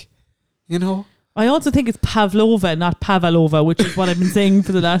 Like, you know. I also think it's Pavlova, not Pavlova, which is what I've been saying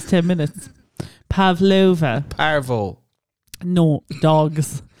for the last 10 minutes. Pavlova. Parvo. No,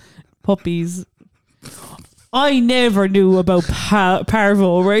 dogs. Puppies. I never knew about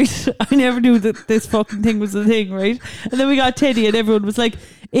parvo, right? I never knew that this fucking thing was a thing, right? And then we got Teddy and everyone was like,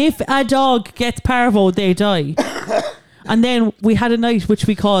 if a dog gets parvo, they die. And then we had a night which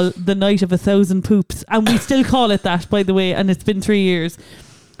we call the night of 1,000 poops. And we still call it that, by the way, and it's been 3 years,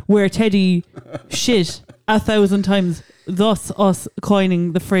 where Teddy shit 1,000 times, thus us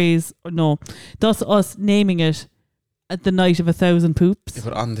coining the phrase, thus us naming it at the night of 1,000 poops. Yeah,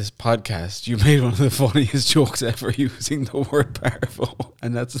 but on this podcast, you made one of the funniest jokes ever using the word parvo,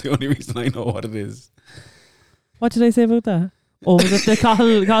 and that's the only reason I know what it is. What did I say about that? Oh, was it the call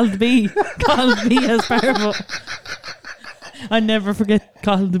the bee? Call the bee as parvo. I never forget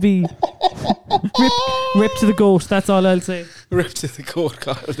call the bee. Rip to the goat. That's all I'll say. Rip to the goat,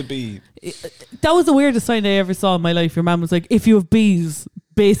 caught the bee. That was the weirdest sign I ever saw in my life. Your mum was like, if you have bees,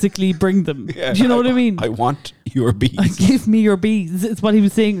 basically bring them. Yeah, do you know what I mean? I want your bees. Give me your bees. It's what he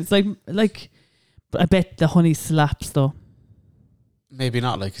was saying. It's like I bet the honey slaps though. Maybe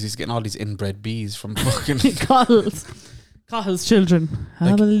not, like, because he's getting all these inbred bees from fucking Cottle's children.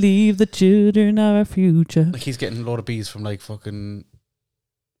 Like, I believe the children are our future. Like, he's getting a load of bees from, like, fucking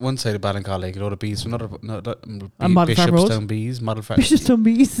one side of Ballincollig, a load of bees from another Bishopstown bees, Model Farm. Bishopstown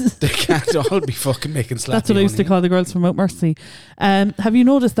bees. They can't all be fucking making slappy. That's what I used to call the girls from Mount Mercy. Have you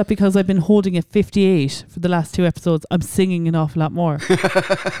noticed that because I've been holding at 58 for the last 2 episodes, I'm singing an awful lot more?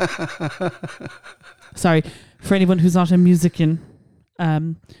 Sorry, for anyone who's not a musician,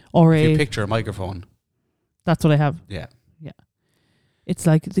 or if you picture a microphone. That's what I have. Yeah. It's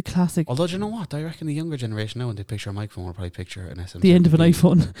like the classic. Although, do you know what? I reckon the younger generation now, when they picture a microphone, will probably picture an SM7B. The end of an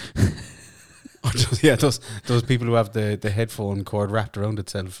iPhone. Yeah, those people who have the headphone cord wrapped around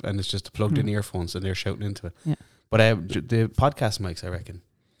itself and it's just plugged in earphones and they're shouting into it. Yeah. But the podcast mics, I reckon.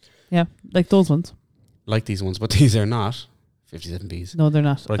 Yeah, like those ones. Like these ones, but these are not 57Bs. No, they're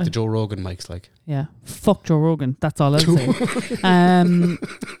not. But like the Joe Rogan mics, like. Yeah. Fuck Joe Rogan. That's all I'll say.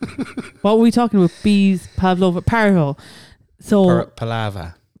 What were we talking about? Bees, Pavlova, Parvo. So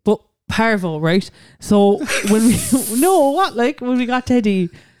Pavlova. But Parvo, right? So when when we got Teddy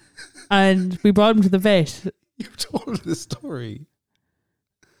and we brought him to the vet. You told the story.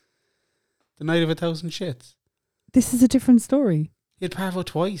 The night of 1,000 shits. This is a different story. He had Parvo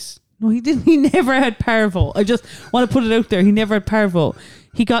twice. No, he didn't. He never had Parvo. I just want to put it out there. He never had Parvo.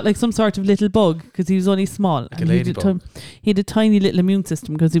 He got like some sort of little bug because he was only small. Like a ladybug. He had a tiny little immune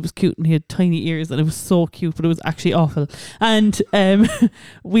system because he was cute and he had tiny ears and it was so cute, but it was actually awful. And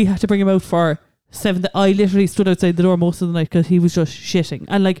we had to bring him out for 7. I literally stood outside the door most of the night because he was just shitting.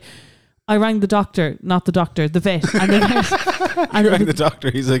 And like, I rang the doctor, not the doctor, the vet. And the vet and rang the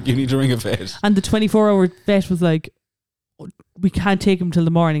doctor. He's like, you need to ring a vet. And the 24-hour vet was like, we can't take him till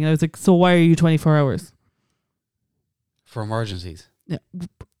the morning. And I was like, so why are you 24 hours? For emergencies. Yeah.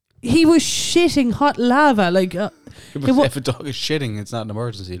 He was shitting hot lava. Like, if a dog is shitting, it's not an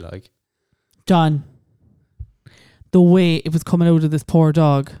emergency, like. John, the way it was coming out of this poor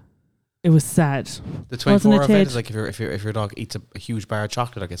dog, it was sad. The 24-hour vet is like if your dog eats a huge bar of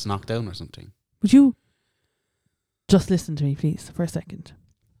chocolate or gets knocked down or something. Would you just listen to me, please, for a second?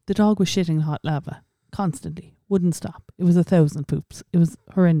 The dog was shitting hot lava constantly. Wouldn't stop. It was 1,000 poops. It was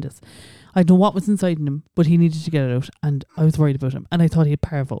horrendous. I don't know what was inside him, but he needed to get it out, and I was worried about him, and I thought he had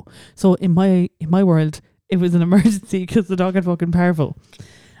Parvo. So in my world, it was an emergency because the dog had fucking Parvo.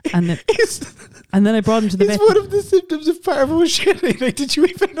 And then, I brought him to the vet. It's one of the symptoms of Parvo shitting. Like, did you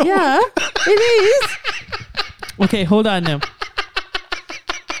even know? Yeah, it is. Okay, hold on now.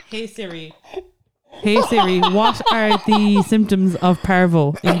 Hey Siri, what are the symptoms of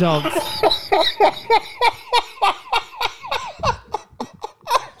Parvo in dogs?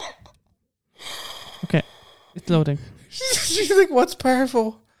 Okay, it's loading. She's like, what's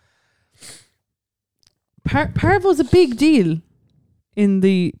Parvo? Parvo's a big deal in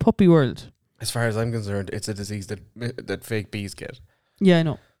the puppy world. As far as I'm concerned, it's a disease that fake bees get. Yeah, I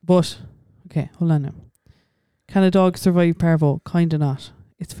know. But, okay, hold on now. Can a dog survive Parvo? Kinda not.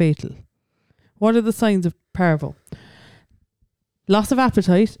 It's fatal. What are the signs of Parvo? Loss of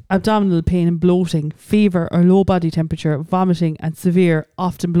appetite, abdominal pain and bloating, fever or low body temperature, vomiting and severe,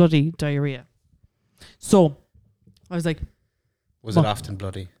 often bloody diarrhea. So, I was like... Was it often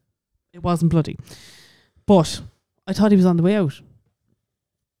bloody? It wasn't bloody. But I thought he was on the way out.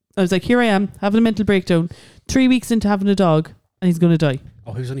 I was like, here I am, having a mental breakdown, 3 weeks into having a dog, and he's going to die.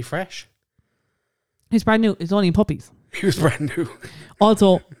 Oh, he was only fresh? He's brand new. He's only in puppies. He was brand new.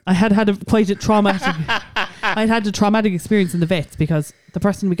 Also, I had quite a traumatic... I'd had a traumatic experience in the vets because the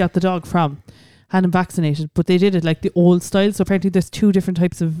person we got the dog from had him vaccinated, but they did it like the old style. So apparently there's 2 different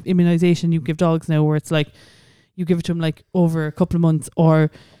types of immunization you give dogs now, where it's like you give it to them like over a couple of months, or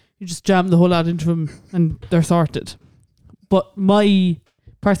you just jam the whole lot into them and they're sorted. But my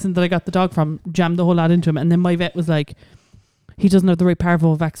person that I got the dog from jammed the whole lot into him, and then my vet was like, he doesn't have the right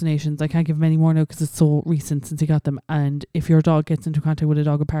Parvo vaccinations. I can't give him any more now because it's so recent since he got them. And if your dog gets into contact with a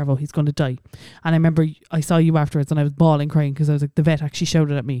dog with Parvo, he's going to die. And I remember I saw you afterwards and I was bawling, crying because I was like, the vet actually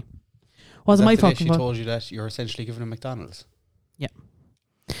shouted at me. Wasn't my fault. She told you that you're essentially giving him McDonald's. Yeah.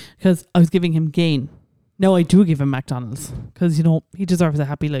 Because I was giving him gain. No, I do give him McDonald's because, you know, he deserves a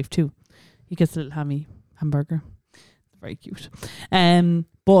happy life too. He gets a little hammy hamburger. Very cute.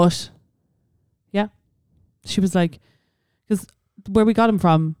 But yeah, she was like, because where we got him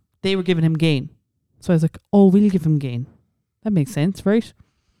from, they were giving him gain. So I was like, oh, we'll give him gain. That makes sense, right?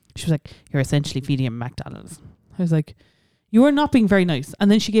 She was like, you're essentially feeding him McDonald's. I was like, you are not being very nice. And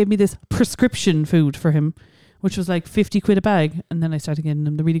then she gave me this prescription food for him, which was like 50 quid a bag. And then I started getting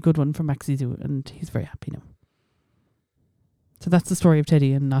him the really good one from Maxi Zoo, and he's very happy now. So that's the story of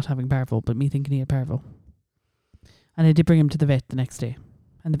Teddy and not having parvo, but me thinking he had parvo. And I did bring him to the vet the next day.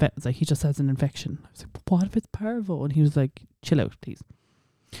 And the vet was like, he just has an infection. I was like, but what if it's parvo? And he was like, chill out, please.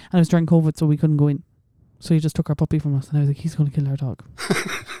 And I was during COVID, so we couldn't go in. So he just took our puppy from us. And I was like, he's going to kill our dog.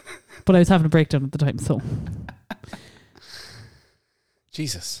 But I was having a breakdown at the time, so.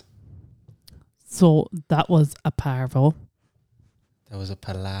 Jesus. So that was a parvo. That was a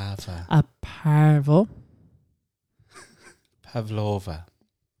palava. A parvo. Pavlova.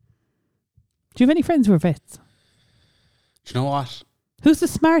 Do you have any friends who are vets? Do you know what? Who's the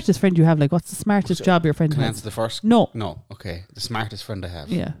smartest friend you have? Like, what's the smartest job your friend Can I has? answer the first? No. No. Okay. The smartest friend I have.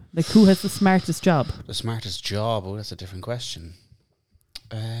 Yeah. Like, who has the smartest job? The smartest job? Oh, that's a different question.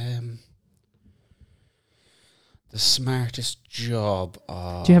 The smartest job.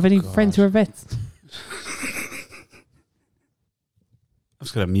 Oh, Do you have any God. friends who are vets? I'm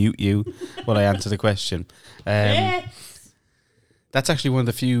just going to mute you while I answer the question. That's actually one of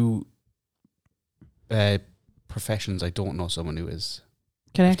the few professions I don't know someone who is.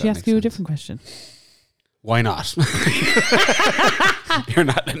 Can I If actually that ask you a makes different question? Why not? You're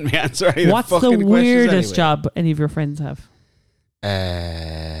not letting me answer any of the What's the fucking questions weirdest anyway. job any of your friends have?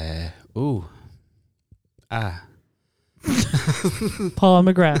 Ooh. Paul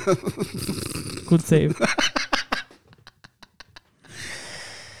McGrath. Good save.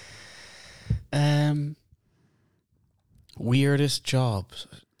 Weirdest jobs.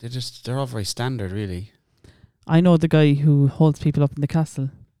 They're all very standard, really. I know the guy who holds people up in the castle.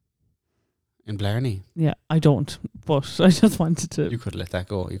 In Blarney. Yeah, I don't, but I just wanted to. You could have let that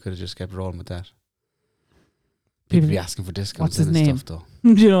go. You could have just kept rolling with that. People- People be asking for discounts What's his and name? stuff,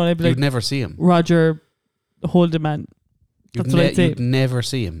 though. Do you know? I'd be You'd like, never see him. Roger Holdeman. That's what I'd say. You'd never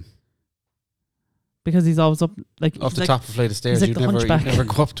see him. Because he's always up, like, Off he's the like, top of a flight of stairs, like you'd the never hunchback.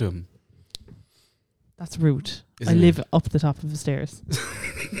 go up to him. That's rude. Isn't I live it? up the top of the stairs.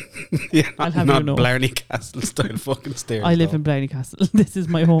 Yeah, I'll not, have not you know. Blarney Castle style fucking stairs. I live though. in Blarney Castle. This is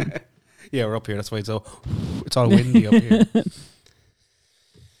my home. Yeah, we're up here. That's why it's all windy up here.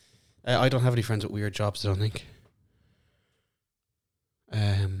 I don't have any friends with weird jobs, I don't think.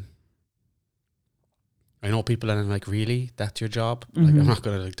 I know people and I'm like, really? That's your job? Like, I'm Mhm. not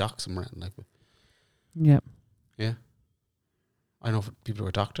going to like dox them around. Like, Yeah. yeah. I know people who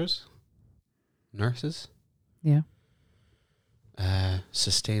are doctors, nurses, Yeah.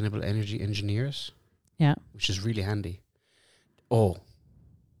 sustainable energy engineers. Yeah. Which is really handy. Oh.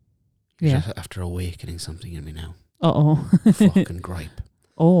 Yeah. Just after awakening something in me now. Uh-oh. Fucking gripe.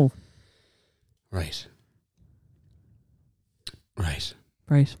 Oh, Right. Right.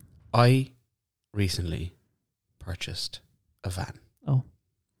 right. I recently purchased a van. Oh.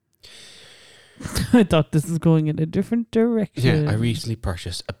 I thought this was going in a different direction. Yeah, I recently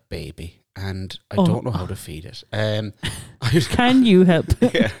purchased a baby and I Oh. don't know how to feed it. Can you help?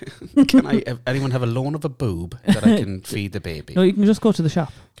 Yeah. Can anyone have a loan of a boob that I can feed the baby? No, you can just go to the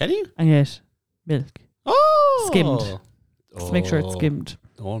shop Can you? and get milk. Oh! Skimmed. Just make sure it's skimmed.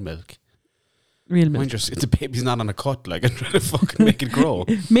 All milk. Real milk. Mind the baby's not on a cut, like, and trying to fucking make it grow.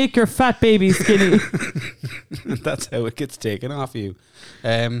 Make your fat baby skinny. That's how it gets taken off you.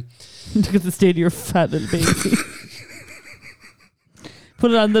 Look at the state of your fat little baby.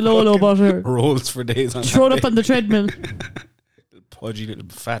 Put it on the low butter. Rolls for days on Throw it that up on the treadmill. pudgy little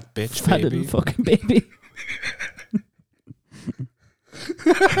fat bitch Fat baby. little fucking baby.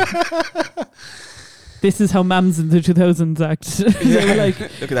 This is how mums in the 2000s act. They were like,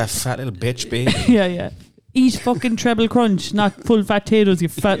 Look at that fat little bitch baby. yeah. Eat fucking treble crunch, not full fat potatoes, you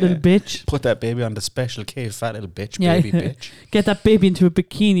fat Yeah. little bitch. Put that baby on the Special K, fat little bitch, Yeah. baby bitch. Get that baby into a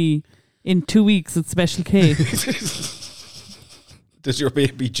bikini in 2 weeks at Special K. Does your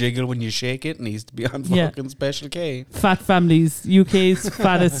baby jiggle when you shake it? Needs to be on Yeah. fucking Special K. Fat families, UK's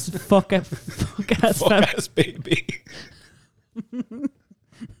fattest fuck ass Fuck ass baby.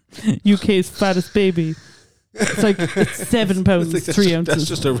 UK's fattest baby. It's like it's 7 pounds, That's 3 just- ounces. That's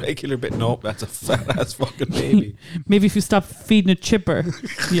just a regular bit. No, that's a fat ass fucking baby. Maybe if you stop feeding a chipper,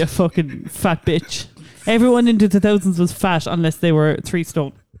 you fucking fat bitch. Everyone into the 2000s was fat unless they were 3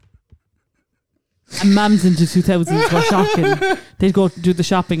 stone. And mums into 2000s were shocking. They'd go do the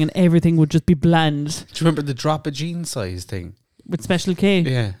shopping and everything would just be bland. Do you remember the drop a jean size thing? With Special K.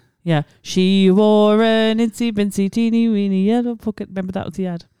 Yeah. Yeah. She wore an itsy bitsy teeny weeny yellow pocket. Remember that was the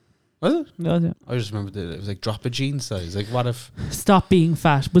ad? Was it? No, yeah. I just remember that it was like drop a jean size. Like, what if? Stop being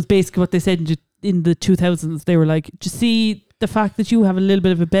fat was basically what they said in the 2000s. They were like, do you see the fact that you have a little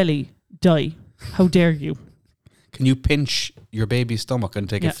bit of a belly die. How dare you? Can you pinch your baby's stomach and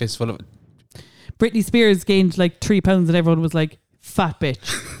take a fistful of it? Britney Spears gained like 3 pounds and everyone was like, fat bitch.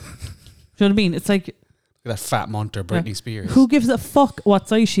 Do you know what I mean? It's like... That fat monster, Britney Spears. Who gives a fuck what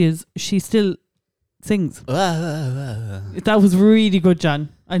size she is? She still sings. That was really good, John.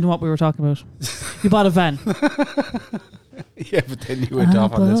 I know what we were talking about. You bought a van. Yeah, but then you went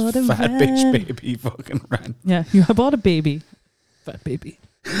off on this fat bitch baby fucking rant. Yeah, I bought a baby. Fat baby.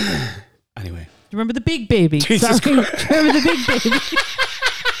 Anyway. Do you remember the big baby? Jesus Christ. Do you remember the big baby?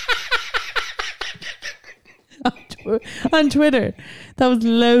 on Twitter. That was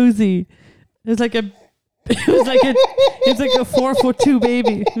lousy. It's like a 4'2"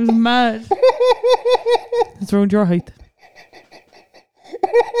 baby. It was mad. It's around your height.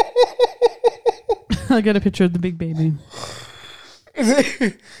 I'll get a picture of the big baby.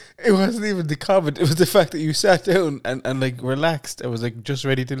 It wasn't even the comment. It was the fact that you sat down and like relaxed. I was like just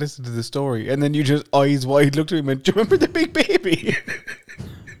ready to listen to the story. And then you just eyes wide looked at me and went, do you remember the big baby?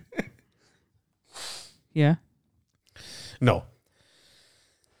 Yeah. No.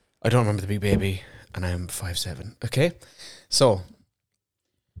 I don't remember the big baby. And I'm 5'7". Okay? So.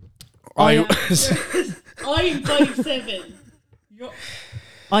 I'm 5'7".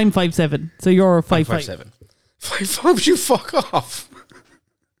 I'm 5'7", so you're 5'5". 5'7". 5'5", you fuck off.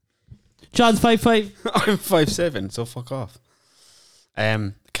 John's 5'5". I'm 5'7", so fuck off.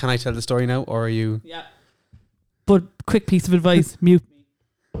 Can I tell the story now, or are you? Yeah. But quick piece of advice: mute me.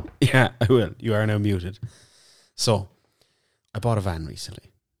 Yeah, I will. You are now muted. So, I bought a van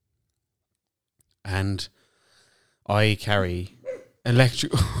recently, and I carry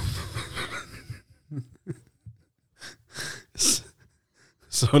electric.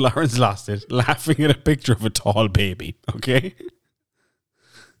 So Lauren's lost it, laughing at a picture of a tall baby. Okay,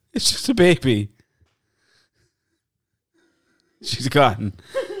 it's just a baby. She's gone.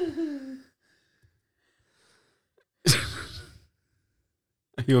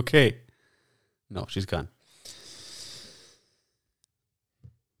 Are you okay? No, she's gone.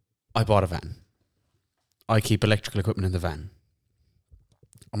 I bought a van. I keep electrical equipment in the van.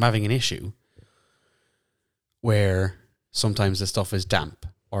 I'm having an issue where sometimes the stuff is damp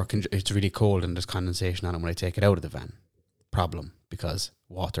or it's really cold and there's condensation on it when I take it out of the van. Problem, because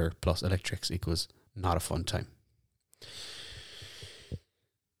water plus electrics equals not a fun time.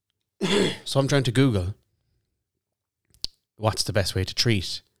 So I'm trying to Google what's the best way to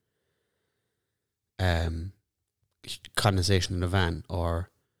treat condensation in the van or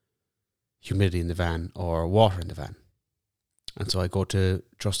humidity in the van or water in the van. And so I go to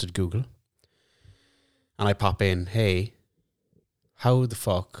trusted Google and I pop in, hey, how the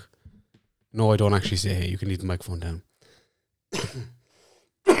fuck? No, I don't actually say hey, you can leave the microphone down.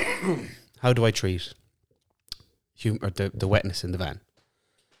 How do I treat the wetness in the van?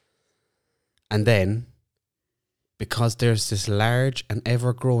 And then, because there's this large and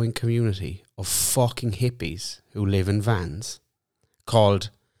ever-growing community of fucking hippies who live in vans called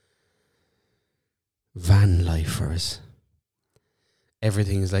van lifers,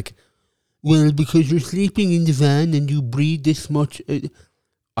 everything is like, well, because you're sleeping in the van and you breathe this much.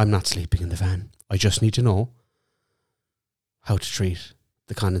 I'm not sleeping in the van. I just need to know how to treat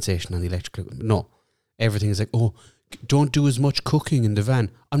the condensation on the electrical equipment. No, everything is like, oh, don't do as much cooking in the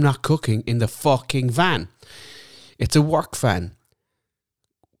van. I'm not cooking in the fucking van. It's a work van.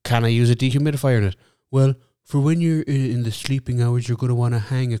 Can I use a dehumidifier in it? Well, for when you're in the sleeping hours, you're going to want to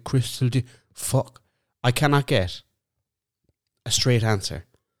hang a crystal. Fuck. I cannot get a straight answer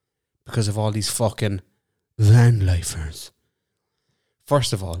because of all these fucking van lifers.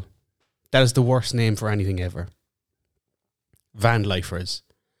 First of all, that is the worst name for anything ever. Van lifers.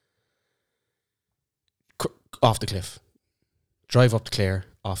 Off the cliff. Drive up the Clare,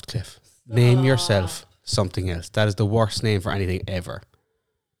 off the cliff. Name yourself something else. That is the worst name for anything ever.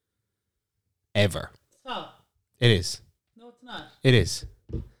 Ever. Stop. It is. No, it's not. It is.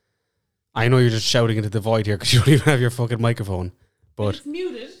 I know you're just shouting into the void here because you don't even have your fucking microphone. But it's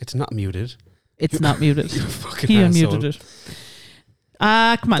muted. It's not muted. It's not muted. You fucking he asshole. unmuted it.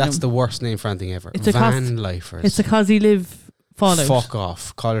 Come on. That's the worst name for anything ever. It's van lifers. It's a cause he live fallout. Fuck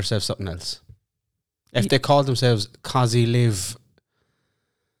off. Call yourself something else. If they called themselves cause he live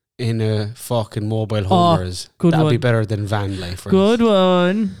in a fucking mobile homers, that'd be better than van lifers. Good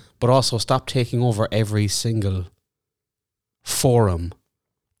one. But also stop taking over every single forum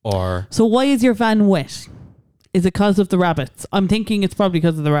or... So why is your van wet? Is it because of the rabbits? I'm thinking it's probably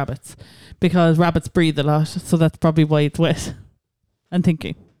because of the rabbits. Because rabbits breathe a lot, so that's probably why it's wet. I'm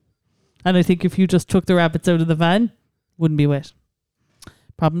thinking. And I think if you just took the rabbits out of the van, wouldn't be wet.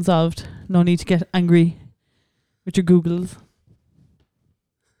 Problem solved. No need to get angry with your Googles.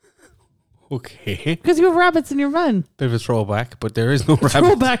 Okay. Because you have rabbits in your van. Bit of a throwback, but there is no rabbits.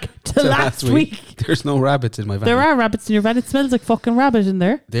 Throwback to last week. There's no rabbits in my van. There are rabbits in your van. It smells like fucking rabbit in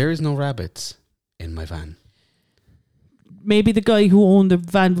there. There is no rabbits in my van. Maybe the guy who owned the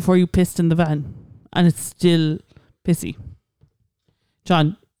van before you pissed in the van. And it's still pissy.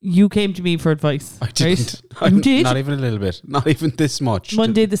 John, you came to me for advice. I didn't. Right? You did? Not even a little bit. Not even this much.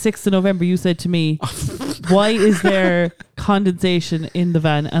 Monday the 6th of November, you said to me, why is there condensation in the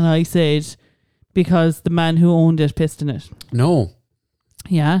van? And I said, because the man who owned it pissed in it. No.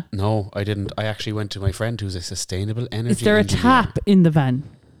 Yeah? No, I didn't. I actually went to my friend who's a sustainable energy Is there engineer. a tap in the van?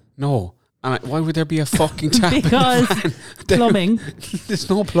 No. And why would there be a fucking tap Because in the van? plumbing. There's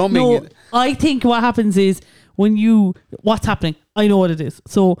no plumbing. No, I think what happens is what's happening? I know what it is.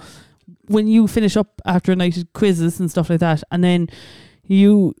 So when you finish up after a night of quizzes and stuff like that, and then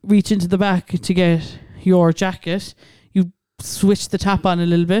you reach into the back to get your jacket, you switch the tap on a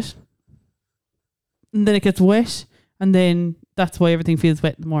little bit, and then it gets wet, and then that's why everything feels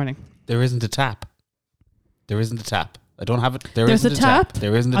wet in the morning. There isn't a tap. There isn't a tap. I don't have it. There's isn't a tap.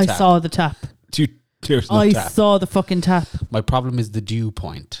 There isn't a tap. I saw the tap. There's no I tap. saw the fucking tap. My problem is the dew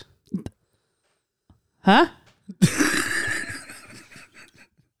point. Huh?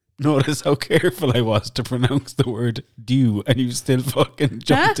 Notice how careful I was to pronounce the word dew, and you still fucking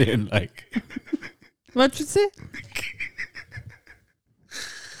jumped in like. What'd you say?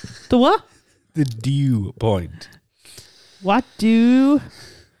 The what? The dew point. What do?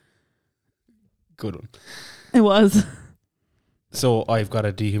 Good one. It was. So I've got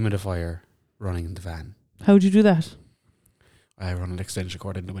a dehumidifier running in the van. How'd you do that? I run an extension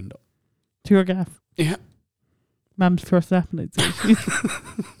cord in the window. To your gaff. Yeah. Mum's first nap night.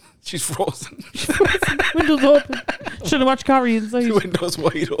 She's frozen. Windows open. Should have watched Corrie inside. The window's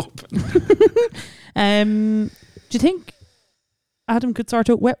wide open. Do you think Adam could sort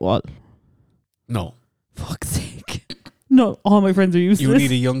out wet wall? No. Fuck's sake. No, all my friends are useless. You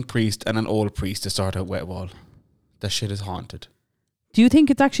need a young priest and an old priest to sort out wet wall. That shit is haunted. Do you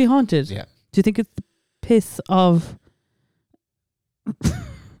think it's actually haunted? Yeah. Do you think it's the piss of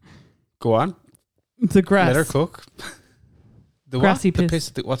Go on. the grass? Let her cook. The Grassy what? piss.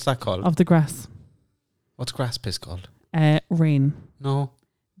 The piss. What's that called? Of the grass. What's grass piss called? Rain. No.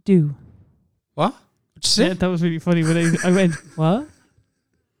 Dew. What? What'd you say? Yeah, that was really funny when I went, what?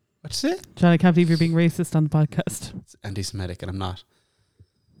 What'd you say? John, I can't believe you're being racist on the podcast. It's anti-Semitic, and I'm not.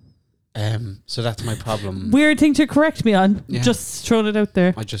 So that's my problem. Weird thing to correct me on. Yeah. Just throwing it out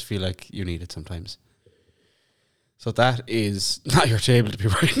there. I just feel like you need it sometimes. So that is not your table to be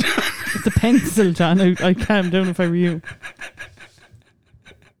right now. It's a pencil, John. I'd calm down if I were you.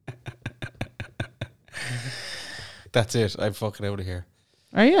 That's it. I'm fucking out of here.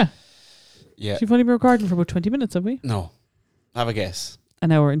 Are you? Yeah. You've only been recording for about 20 minutes, have we? No. Have a guess.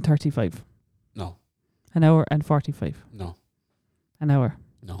 An hour and 35. No. An hour and 45. No. An hour.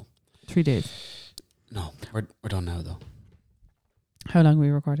 No. 3 days. No. We're done now, though. How long were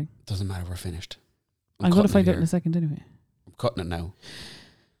you recording? Doesn't matter. We're finished. I'm going to find out in here. a second anyway. I'm cutting it now.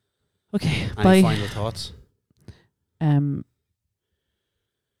 Okay. Any Bye. final thoughts? I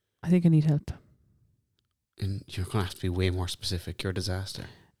think I need help. And you're going to have to be way more specific. You're a disaster.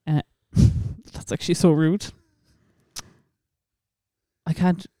 That's actually so rude. I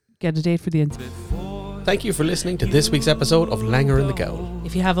can't get a date for the end. Thank you for listening to this week's episode of Langer and the Gowl.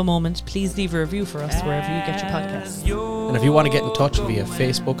 If you have a moment, please leave a review for us wherever you get your podcasts. And if you want to get in touch via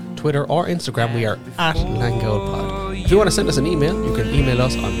Facebook, Twitter or Instagram, we are at LangowlPod. If you want to send us an email, you can email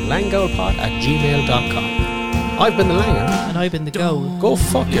us on langowlpod@gmail.com. I've been the Langer. And I've been the Gowl. Go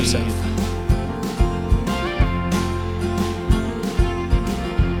fuck yourself.